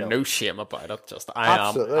getting thing, in there, no shame about it. Just I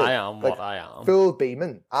am like, what I am. Full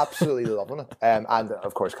beaming, absolutely loving it. And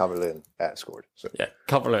of course Calvert-Lewin scored. So. Yeah,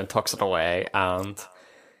 Calvert-Lewin tucks it away, and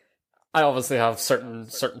I obviously have certain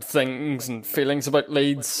things and feelings about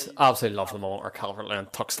Leeds. I absolutely love the moment where Calvert-Lewin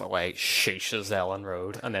tucks it away, sheeshes Ellen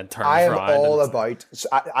Road, and then turns around.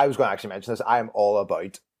 I was going to actually mention this. I am all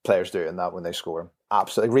about players doing that when they score.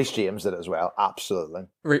 Absolutely. Reece James did it as well. Absolutely.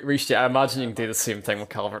 Reece James, I imagine you can do the same thing with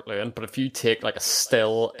Calvert-Lewin, but if you take like a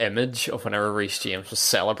still image of whenever Reece James was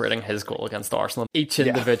celebrating his goal against Arsenal, each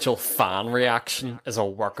individual fan reaction is a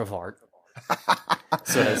work of art.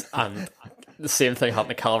 So it is, and the same thing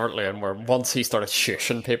happened to Calvert-Lewin, where once he started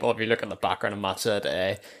shushing people, if you look in the background of Match of the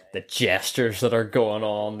Day, the gestures that are going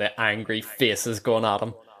on, the angry faces going at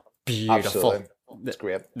him, beautiful. Absolutely. It's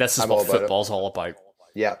great. This is what football's all about.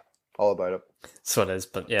 Yeah, all about it. So it is,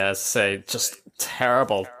 but yeah, as I say, just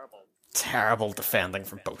terrible defending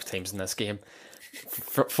from both teams in this game.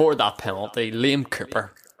 For that penalty, Liam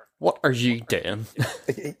Cooper, what are you doing?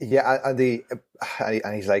 Yeah, and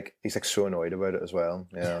he's like so annoyed about it as well.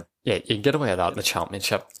 Yeah, you can get away with that in the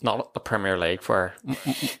Championship, not at the Premier League, where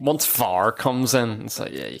once VAR comes in, it's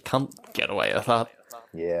like, yeah, you can't get away with that.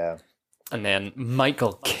 Yeah, and then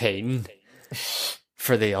Michael Keane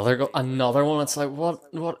for the other goal, another one. It's like, what?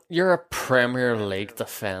 You're a Premier League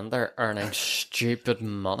defender earning stupid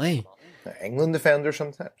money. England defender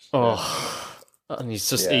sometimes. Oh. And he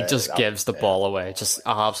just gives the ball away, just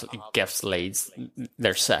absolutely gifts Leeds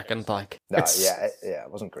their second. Like,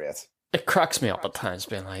 it wasn't great. It cracks me up at times,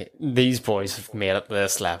 being like, these boys have made it to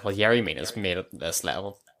this level. Yerry Mina's made it to this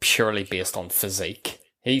level purely based on physique.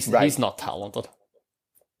 He's not talented.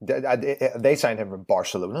 They signed him from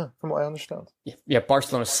Barcelona, from what I understand. Yeah,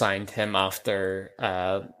 Barcelona signed him after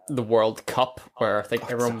the World Cup, where I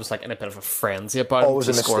think everyone was like in a bit of a frenzy about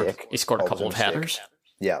him. He scored a couple of headers.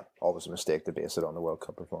 Yeah, always a mistake to base it on the World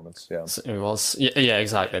Cup performance. Yeah, so it was. Yeah,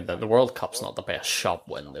 exactly. The World Cup's not the best shop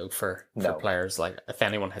window for players. Like, if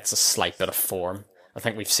anyone hits a slight bit of form, I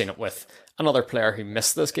think we've seen it with another player who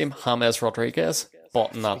missed this game, James Rodriguez,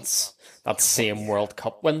 but in that same World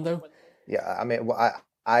Cup window. Yeah, I mean,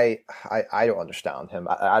 I don't understand him.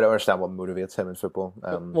 I don't understand what motivates him in football.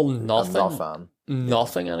 Well, nothing. I'm not a fan.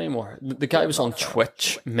 Nothing anymore. The guy was on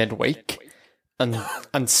Twitch midweek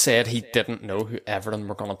and said he didn't know who Everton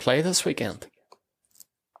were going to play this weekend.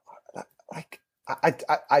 Like,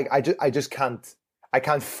 I just can't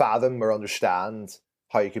fathom or understand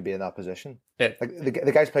how you could be in that position. Like,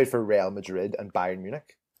 the guy's played for Real Madrid and Bayern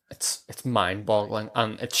Munich. It's mind-boggling,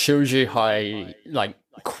 and it shows you how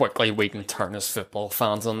quickly we can turn as football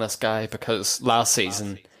fans on this guy, because last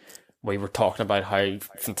season we were talking about how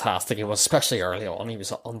fantastic he was, especially early on. He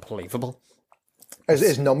was unbelievable.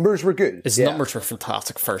 His numbers were good. His numbers were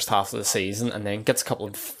fantastic first half of the season, and then gets a couple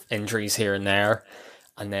of injuries here and there,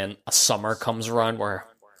 and then a summer comes around where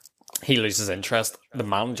he loses interest. The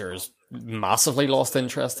manager's massively lost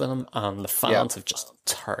interest in him, and the fans have just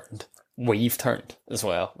turned. We've turned as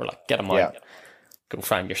well. We're like, get him out. go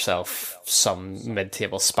find yourself some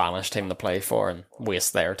mid-table Spanish team to play for and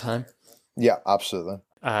waste their time. Yeah, absolutely.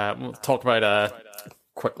 We'll talk about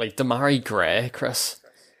quickly Demari Gray, Chris.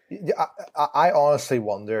 Yeah, I honestly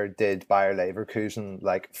wonder, did Bayer Leverkusen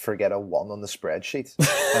forget a 1 on the spreadsheet?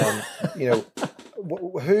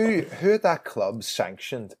 Who at that club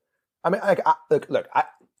sanctioned? I mean,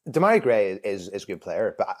 Demari Gray is a good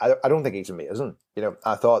player, but I don't think he's amazing.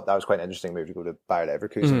 I thought that was quite an interesting move to go to Bayer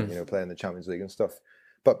Leverkusen, play in the Champions League and stuff.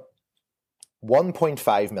 But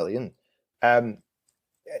 1.5 million. I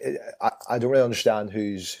don't really understand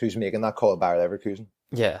who's making that call at Bayer Leverkusen.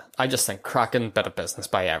 Yeah, I just think cracking bit of business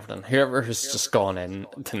by Everton. Whoever has just gone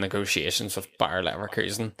into negotiations with Bayer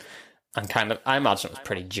Leverkusen and I imagine it was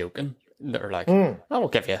pretty joking. They're like, I will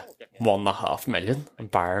give you 1.5 million.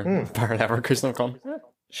 And Bayer Leverkusen have gone,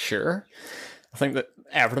 sure. I think that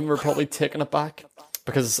Everton were probably taking it back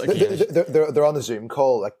because again, they're on the Zoom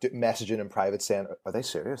call, messaging in private saying, "Are they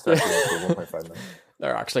serious? They're actually 1.5 million."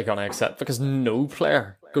 They're actually going to accept because no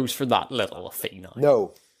player goes for that little a fee now.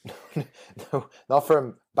 No, not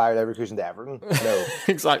from Bayer Leverkusen to Everton. No,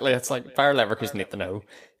 exactly. It's like Bayer Leverkusen need to know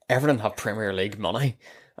Everton have Premier League money.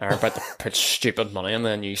 Are about to put stupid money in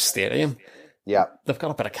the new stadium. Yeah, they've got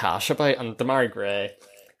a bit of cash about, and Demari Gray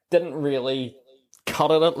didn't really cut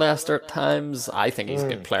it at Leicester at times. I think he's a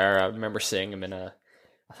good player. I remember seeing him in the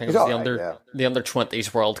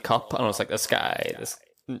under-20s World Cup, and I was like, this guy,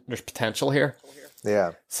 there's potential here.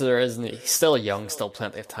 Yeah. So there is. He's still young, still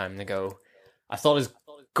plenty of time to go. I thought his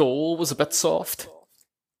goal was a bit soft.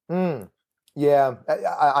 Yeah,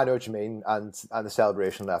 I know what you mean, and the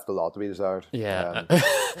celebration left a lot to be desired. Yeah,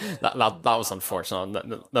 that was unfortunate.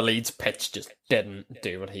 The Leeds pitch just didn't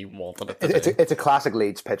do what he wanted it to do. It's a classic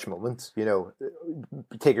Leeds pitch moment.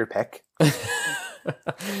 Take your pick.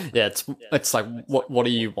 Yeah, it's like what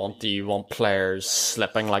do you want? Do you want players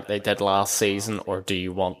slipping like they did last season, or do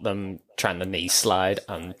you want them trying to knee slide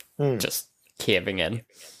and just caving in?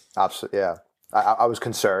 Absolutely, yeah. I was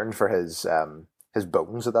concerned for his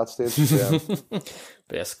bones at that stage. Yeah.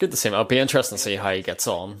 But yes, good to see him. It'll be interesting to see how he gets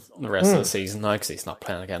on the rest of the season now, because he's not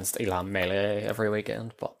playing against Ilan Mele every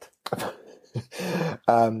weekend. But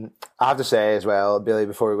I have to say as well, Billy,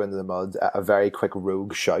 before we go into the mud, a very quick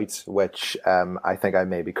rogue shout, which I think I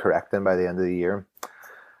may be correct in by the end of the year. I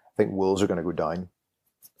think Wolves are going to go down.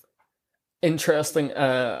 Interesting.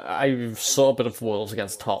 I saw a bit of Wolves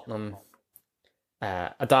against Tottenham.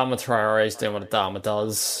 Adama Traore is doing what Adama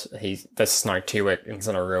does. This is now 2 weekends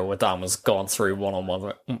in a row. Adama's gone through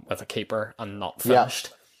one-on-one with a keeper and not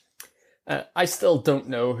finished. Yeah. I still don't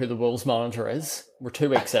know who the Wolves manager is. We're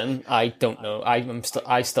 2 weeks in. I don't know.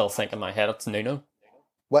 I still think in my head it's Nuno.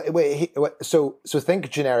 So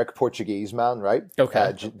think generic Portuguese man, right?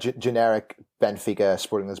 Okay. Generic Benfica,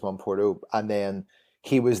 Sporting Lisbon, Porto, and then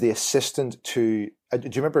he was the assistant to. Do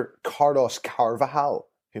you remember Carlos Carvajal,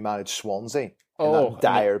 who managed Swansea? In that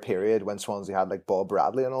dire period when Swansea had Bob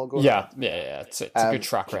Bradley and all going. Yeah. It's a good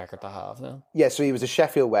track record to have now. Yeah, so he was a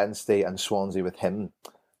Sheffield Wednesday and Swansea with him,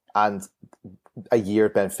 and a year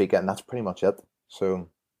at Benfica, and that's pretty much it. So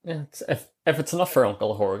yeah, if it's enough for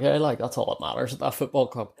Uncle Jorge, that's all that matters at that football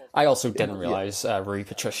club. I also didn't realise Rui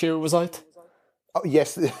Patricio was out. Oh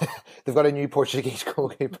yes, they've got a new Portuguese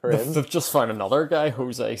goalkeeper in. They've just found another guy,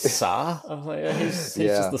 Jose Sa. I was like, he's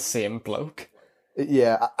just the same bloke.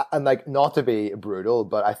 Yeah, and not to be brutal,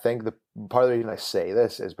 but I think the part of the reason I say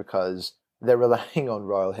this is because they're relying on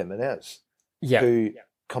Raul Jimenez, who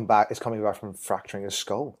is coming back from fracturing his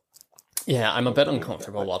skull. Yeah, I'm a bit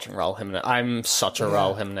uncomfortable watching Raul Jimenez. I'm such a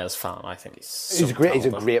Raul Jimenez fan. I think he's great. He's a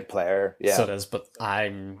great player. Yeah, so it is. But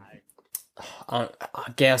I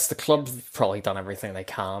guess the club's probably done everything they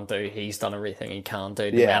can do. He's done everything he can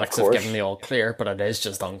do. The medics have given the all clear, but it is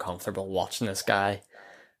just uncomfortable watching this guy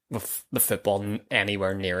with the football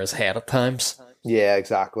anywhere near his head at times. Yeah,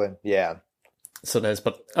 exactly. Yeah. So it is,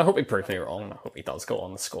 but I hope he proves me wrong. I hope he does go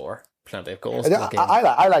on to score plenty of goals.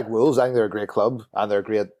 I like Wolves. I think they're a great club and they're a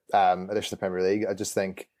great addition to the Premier League. I just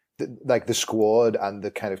think the squad and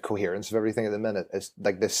the kind of coherence of everything at the minute is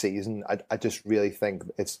this season. I just really think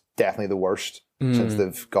it's definitely the worst since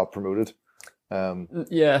they've got promoted.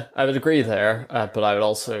 Yeah, I would agree there, but I would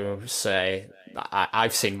also say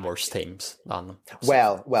I've seen worse teams than them.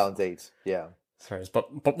 Well, indeed, yeah.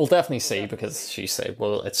 But we'll definitely see, because she said,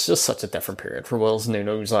 well, it's just such a different period for Wolves.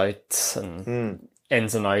 Nuno's out and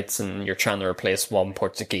ins and outs, and you're trying to replace one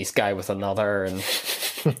Portuguese guy with another, and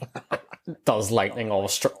does lightning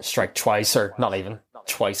always strike twice, or not even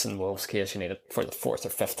twice in Wolves' case. You need it for the 4th or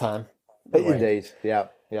 5th time. Indeed, yeah.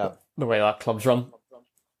 The way that club's run.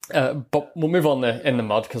 But we'll move on in the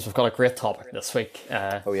mud, because we've got a great topic this week.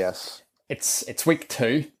 Oh yes, it's week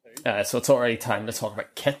 2, So it's already time to talk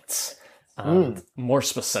about kits. And more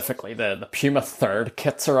specifically, the Puma third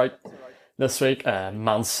kits are out this week.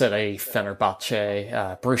 Man City,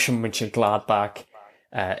 Fenerbahce, Borussia Mönchengladbach,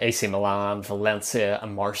 AC Milan, Valencia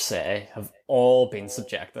and Marseille have all been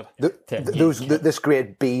subjected to this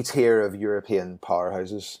great B tier of European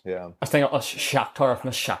powerhouses. Yeah, I think Shakhtar, I've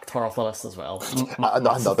missed Shakhtar off the list as well.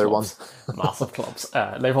 Another one. Massive clubs.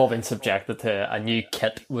 They've all been subjected to a new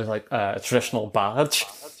kit with like a traditional badge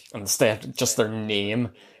instead just their name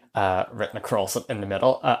written across it in the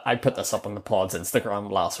middle. I put this up on the pod's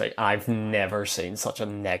Instagram last week. I've never seen such a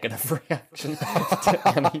negative reaction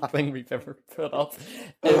to anything we've ever put up.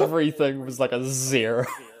 Everything was like a 0.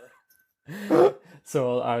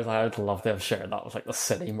 So I was like, I'd love to have shared that with like the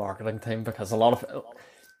City marketing team, because a lot of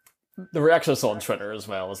the reaction I saw on Twitter as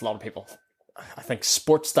well was a lot of people. I think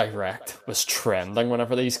Sports Direct was trending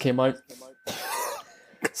whenever these came out.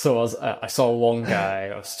 So I saw one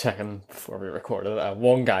guy, I was checking before we recorded,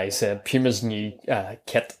 one guy said Puma's new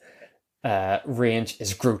kit range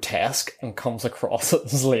is grotesque and comes across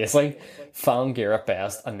as lazy, fan gear at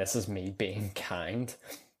best, and this is me being kind.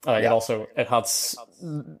 I think it had,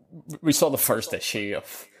 we saw the first issue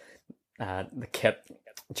of the kit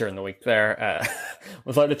during the week there,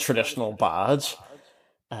 without a traditional badge.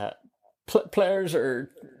 Players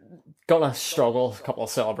are gonna struggle. A couple of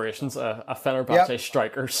celebrations. A Fenerbahce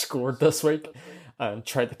striker scored this week and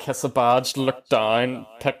tried to kiss a badge, looked down,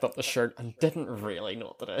 picked up the shirt, and didn't really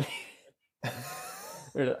know what to do.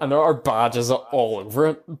 And there are badges all over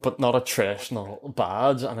it, but not a traditional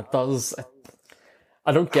badge. And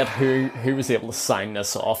I don't get who was able to sign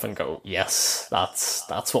this off and go, yes,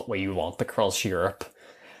 that's what we want across Europe.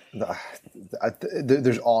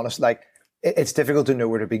 There's honest, like, it's difficult to know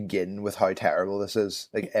where to begin with how terrible this is.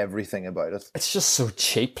 Like, everything about it. It's just so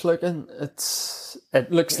cheap looking.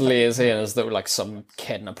 It looks lazy, and as though like some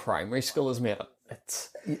kid in a primary school has made it.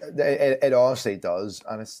 It honestly does,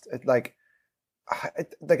 and it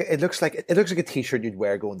looks like a t-shirt you'd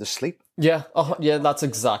wear going to sleep. Yeah, that's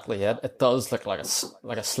exactly it. It does look like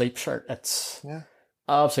a sleep shirt. It's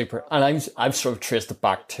absolutely, and I've sort of traced it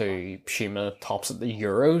back to Puma tops at the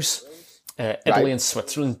Euros. Italy and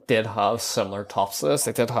Switzerland did have similar tops to this.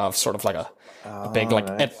 They did have sort of like a big like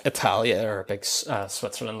Italia or a big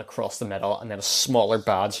Switzerland across the middle, and then a smaller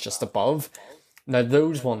badge just above. Now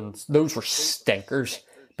those were stinkers,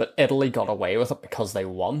 but Italy got away with it because they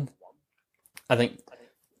won. I think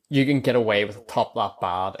you can get away with a top that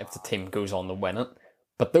bad if the team goes on to win it,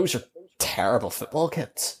 but those are terrible football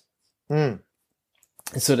kits. So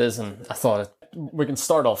it is, and I thought we can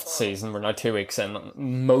start off the season. We're now 2 weeks in.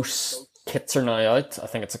 Most kits are now out. I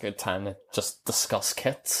think it's a good time to just discuss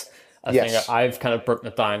kits. I think I've kind of broken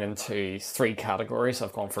it down into 3 categories.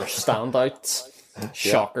 I've gone for standouts,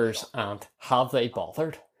 shockers, and have they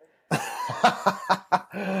bothered?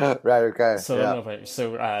 Right, okay. So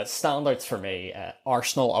standouts for me,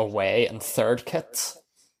 Arsenal away and third kits.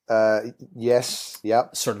 Yes,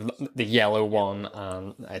 yep. Sort of the yellow one,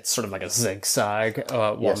 and it's sort of like a zigzag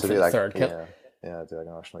one for the third kit. Yeah, I do like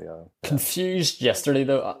an Arsenal yellow. Confused yesterday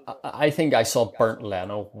though. I think I saw Bernd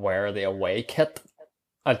Leno wear the away kit.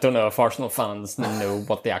 I don't know if Arsenal fans know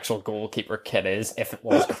what the actual goalkeeper kit is, if it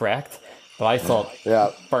was correct. But I thought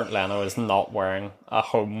Bernd Leno is not wearing a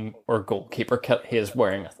home or goalkeeper kit. He is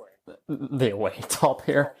wearing the away top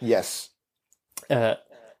here. Yes.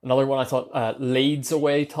 Another one I thought, Leeds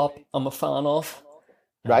away top, I'm a fan of.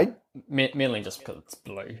 Right. Mainly just because it's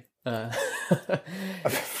blue.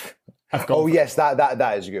 Yes,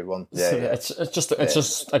 that is a good one. Yeah, so it's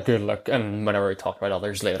just a good look, and whenever we talk about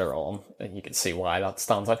others later on, you can see why that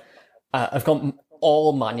stands out. I've got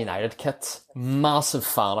all Man United kits. Massive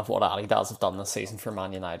fan of what Adidas have done this season for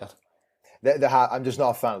Man United. I'm just not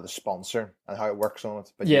a fan of the sponsor and how it works on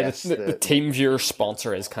it. But the TeamViewer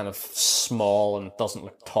sponsor is kind of small and doesn't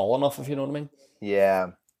look tall enough, if you know what I mean.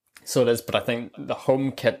 Yeah. So it is, but I think the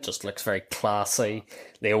home kit just looks very classy.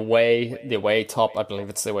 The away top, I believe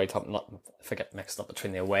it's the away top, not if I get mixed up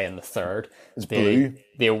between the away and the third. It's blue.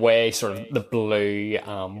 The away, sort of the blue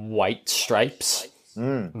white stripes.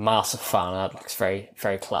 Massive fan of it. Looks very,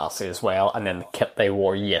 very classy as well. And then the kit they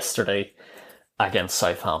wore yesterday against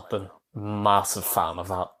Southampton. Massive fan of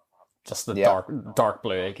that. Just the dark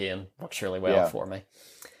blue again. Works really well for me.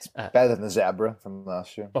 It's better than the zebra from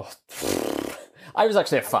last year. Oh, I was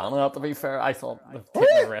actually a fan of that, to be fair. I thought they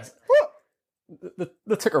took a risk.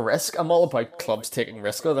 They took a risk. I'm all about clubs taking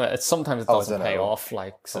risks. Sometimes it doesn't pay off.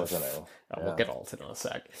 We'll get all to it in a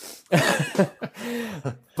sec.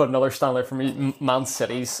 But another standout for me, Man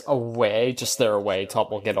City's away, just their away top.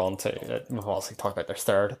 We'll get on to it. We'll also talk about their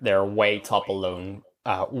third. Their away top alone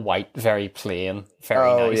white, very plain,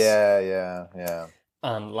 very nice. Yeah.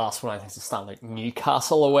 And last one, I think, is a standout,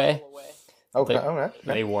 Newcastle away. Okay.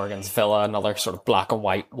 They were against Villa, another sort of black and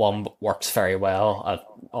white one, but works very well.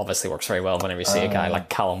 Obviously works very well whenever you see a guy like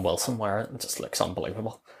Callum Wilson wear it. It just looks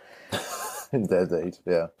unbelievable. Indeed,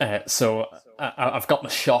 yeah. So I've got my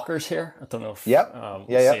shockers here. I don't know if... Yep.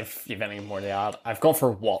 See if you've any more to add. I've gone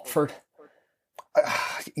for Watford.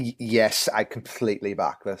 Yes, I completely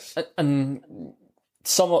back this. And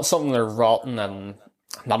some of them are rotten, and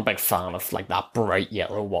I'm not a big fan of like that bright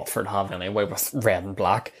yellow Watford have anyway with red and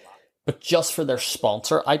black. But just for their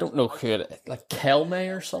sponsor, I don't know who it is, like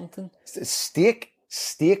Kelme or something.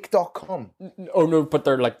 Steak.com. Oh no, but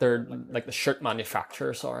they're like the shirt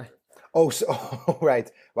manufacturer, sorry. Oh,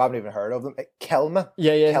 right. Well, I haven't even heard of them. Kelme.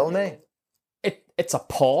 Yeah. Kelme. It's a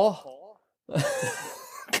paw.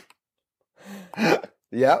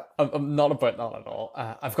 Yeah. I'm not about that at all.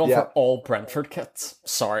 I've gone for all Brentford kits.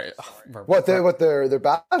 Sorry. They're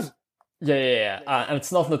bad? Yeah. And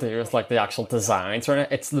it's nothing to do with like the actual designs or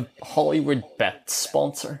anything. It's the Hollywood Bet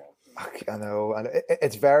sponsor. I know, and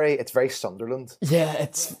it's very Sunderland. Yeah,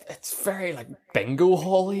 it's very like bingo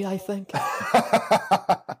Holly, I think.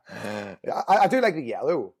 I do like the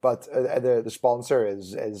yellow, but the sponsor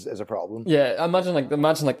is a problem. Yeah, imagine like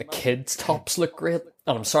the kids' tops look great.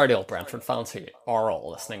 And I'm sorry to all Brentford fans who are all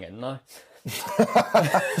listening in now.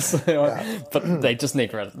 But they just need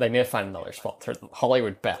to find another sponsor.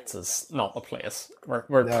 Hollywood Bets is not the place.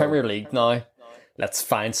 We're Premier League now. Let's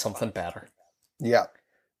find something better. Yeah.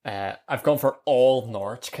 I've gone for all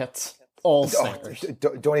Norwich kits. All stinkers.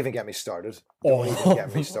 Don't even get me started. Don't even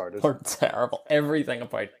get me started. They're terrible. Everything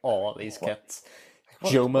about all of these kits.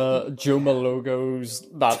 Joma logos,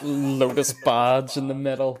 that Lotus badge in the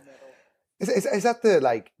middle. Is that the,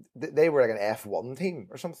 like, they were like an F1 team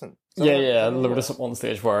or something? Yeah. Lotus at one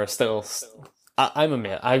stage were still... I'm a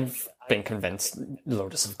mate. I've been convinced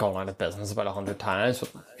Lotus have gone out of business about 100 times,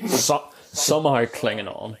 but somehow clinging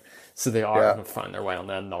on. So they have found their way on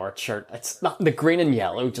the Norwich shirt. It's not, the green and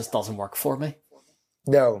yellow just doesn't work for me.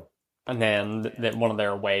 No. And then one of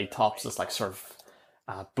their away tops is like sort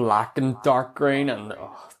of black and dark green, and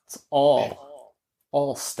it's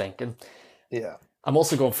all stinking. Yeah. I'm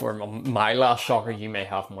also going for my last shocker. You may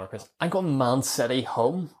have more, because I'm going Man City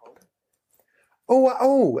home.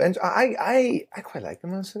 Oh, and I quite like the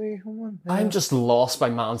Man City home one. Yeah. I'm just lost by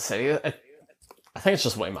Man City. I think it's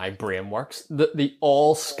just the way my brain works. The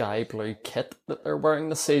all sky blue kit that they're wearing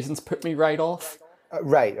this season's put me right off.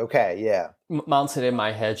 Right, okay, yeah. Man City in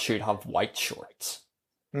my head should have white shorts.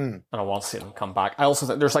 And I want to see them come back. I also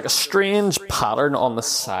think there's like a strange pattern on the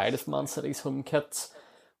side of Man City's home kits,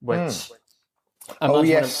 which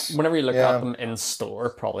whenever you look at them in store,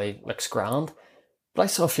 probably looks grand. But I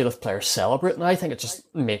still feel if players celebrate, and I think it just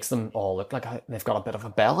makes them all look like they've got a bit of a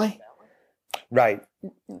belly. Right.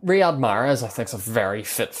 Riyad Mahrez, I think, is a very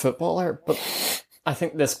fit footballer, but I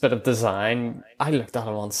think this bit of design, I looked at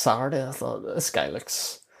him on Saturday, I thought, this guy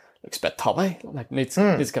looks a bit tubby, like needs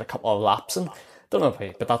to get a couple of laps in. Don't know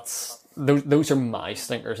if but those are my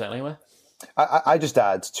stinkers anyway. I just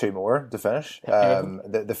add two more to finish.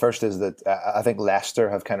 The first is that I think Leicester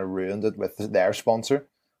have kind of ruined it with their sponsor.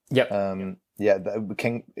 Yep.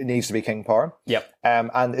 It needs to be King Power. Yep.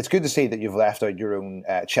 And it's good to see that you've left out your own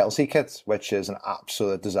Chelsea kit, which is an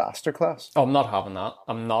absolute disaster class. Oh, I'm not having that.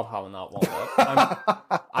 I'm not having that one.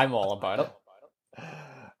 I'm all about it.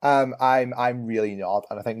 I'm really not,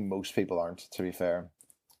 and I think most people aren't, to be fair.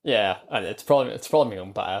 Yeah, it's probably my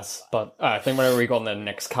own bias, but I think whenever we go in the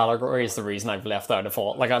next category is the reason I've left out of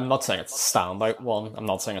all. Like, I'm not saying it's a standout one. I'm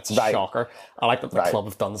not saying it's a shocker. I like that the club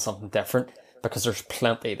have done something different, because there's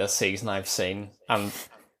plenty this season I've seen, and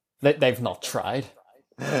they've not tried.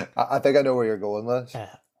 I think I know where you're going with.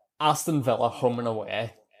 Aston Villa home and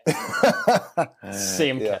away,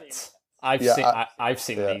 same kits. I've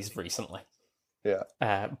seen these recently.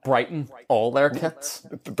 Yeah. Brighton, all their kits.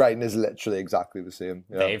 Brighton is literally exactly the same.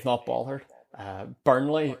 Yeah. They've not bothered.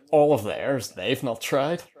 Burnley, all of theirs, they've not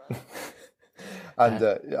tried.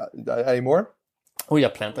 And any more? Oh yeah,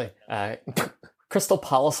 plenty. Crystal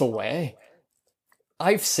Palace away.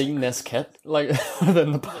 I've seen this kit like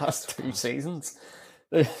within the past 2 seasons.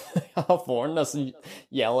 They have worn this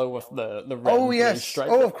yellow with the red and blue stripe.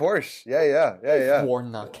 Oh, of course. Yeah. They've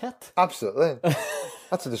worn that kit. Absolutely.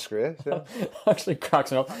 That's a disgrace. Yeah. Actually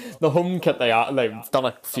cracks me up. The home kit, they've done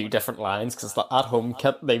a few different lines, because the at-home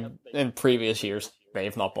kit, in previous years,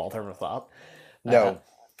 they've not bothered with that. No.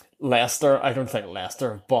 Leicester, I don't think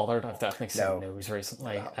Leicester have bothered. I've definitely seen news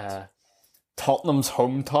recently. Tottenham's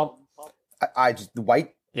home top. I just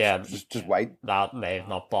white. Yeah, just white. That they've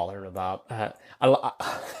not bothered with that.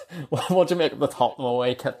 What do you make of the Tottenham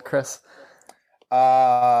away kit, Chris?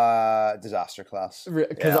 Disaster class.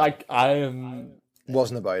 Because I am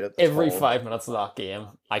wasn't about it. Every 5 minutes of that game,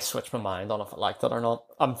 I switch my mind on if I liked it or not.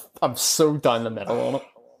 I'm so down the middle on it.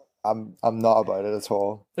 I'm not about it at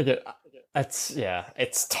all. Okay,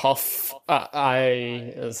 it's tough.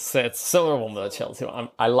 It's a similar one with the Chelsea one.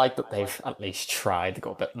 I like that they've at least tried to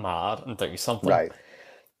go a bit mad and do something. Right.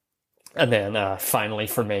 And then finally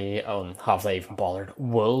for me, have they even bothered?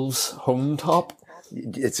 Wolves home top.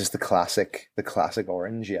 It's just the classic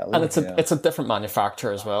orange yellow, and it's a different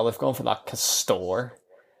manufacturer as well. They've gone for that Castor.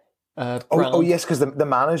 Brand. Oh yes, because the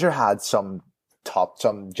manager had some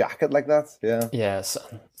jacket like that. Yeah. Yes,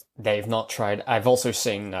 they've not tried. I've also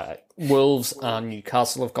seen Wolves and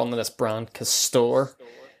Newcastle have gone to this brand Castor,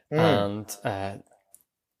 and I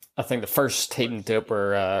think the first team to do it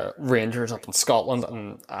were Rangers up in Scotland,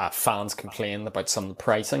 and fans complained about some of the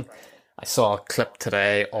pricing. I saw a clip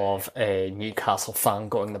today of a Newcastle fan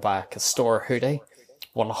going to buy a Castor hoodie,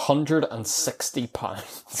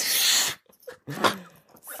 £160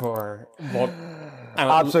 for what?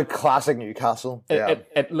 Absolute classic Newcastle.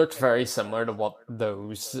 It looked very similar to what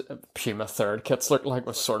those Puma third kits looked like,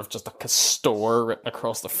 with sort of just a Castor written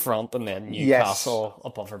across the front and then Newcastle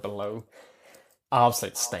above or below.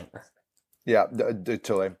 Absolute stinker. Yeah,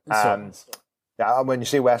 totally. Yeah, when you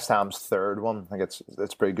see West Ham's third one, I think it's a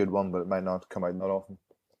pretty good one, but it might not come out that often.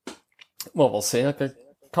 Well, we'll see. It could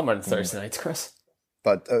come out on Thursday nights, Chris.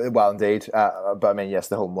 But well, indeed. But I mean, yes,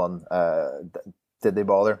 the home one. Did they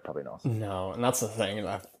bother? Probably not. No, and that's the thing.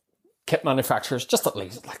 Kit manufacturers just at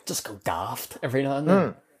least just go daft every now and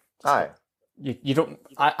then. Aye. You don't.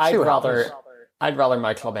 I'd rather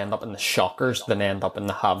my club end up in the shockers than end up in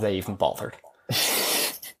the have they even bothered.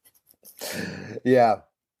 Yeah.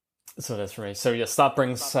 So that's for me. So yes, that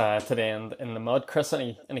brings to the end in the mud. Chris,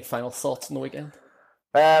 any final thoughts on the weekend?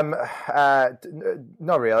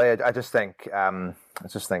 Not really. I just think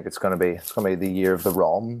it's going to be the year of the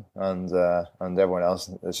ROM, and everyone else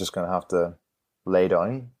is just going to have to lay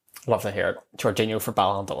down. Love to hear it. Jorginho for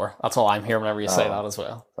Ballon d'Or. That's all I'm hearing whenever you say that as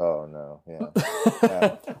well. Oh no, yeah.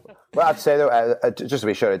 Well, I'd say though, just to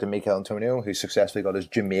be shout out to Mikel Antonio, who successfully got his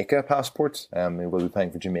Jamaica passport. He will be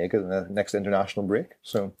playing for Jamaica in the next international break.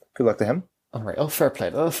 So good luck to him. All right. Oh, fair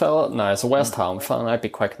play to the fella. Now, as a West Ham fan, I'd be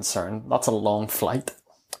quite concerned. That's a long flight.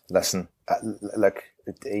 Listen, look,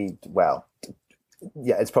 it's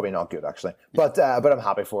probably not good actually, but I'm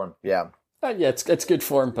happy for him. Yeah. Yeah, it's good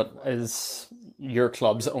for him, but is your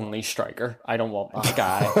club's only striker. I don't want that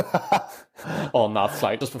guy on that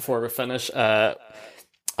flight. Just before we finish, I've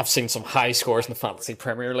seen some high scores in the Fantasy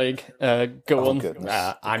Premier League going.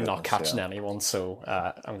 I'm not catching anyone, so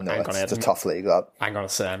it's a tough league. That I'm going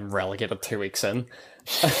to say I'm relegated 2 weeks in.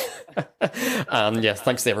 And yeah,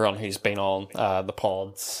 thanks to everyone who's been on the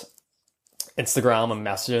pod's Instagram and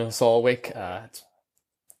messaging us all week. It's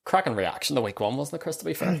cracking reaction to week one, wasn't it, Chris, to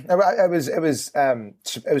be fair? I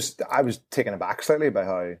was taken aback slightly by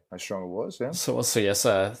how strong it was, yeah. So yes,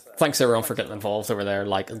 thanks everyone for getting involved over there,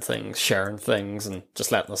 liking things, sharing things, and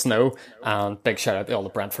just letting us know. And big shout out to all the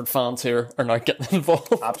Brentford fans who are now getting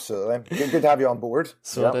involved. Absolutely. Good to have you on board.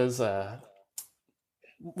 So it is,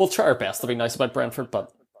 we'll try our best to be nice about Brentford,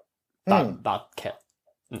 but that kit,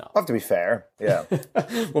 no. Have to be fair, yeah.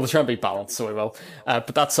 We'll try and be balanced, so we will.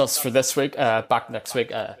 But that's us for this week. Back next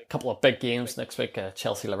week. A couple of big games next week.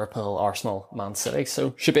 Chelsea, Liverpool, Arsenal, Man City.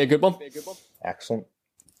 So should be a good one. Excellent.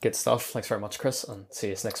 Good stuff. Thanks very much, Chris, and see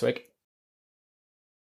you next week.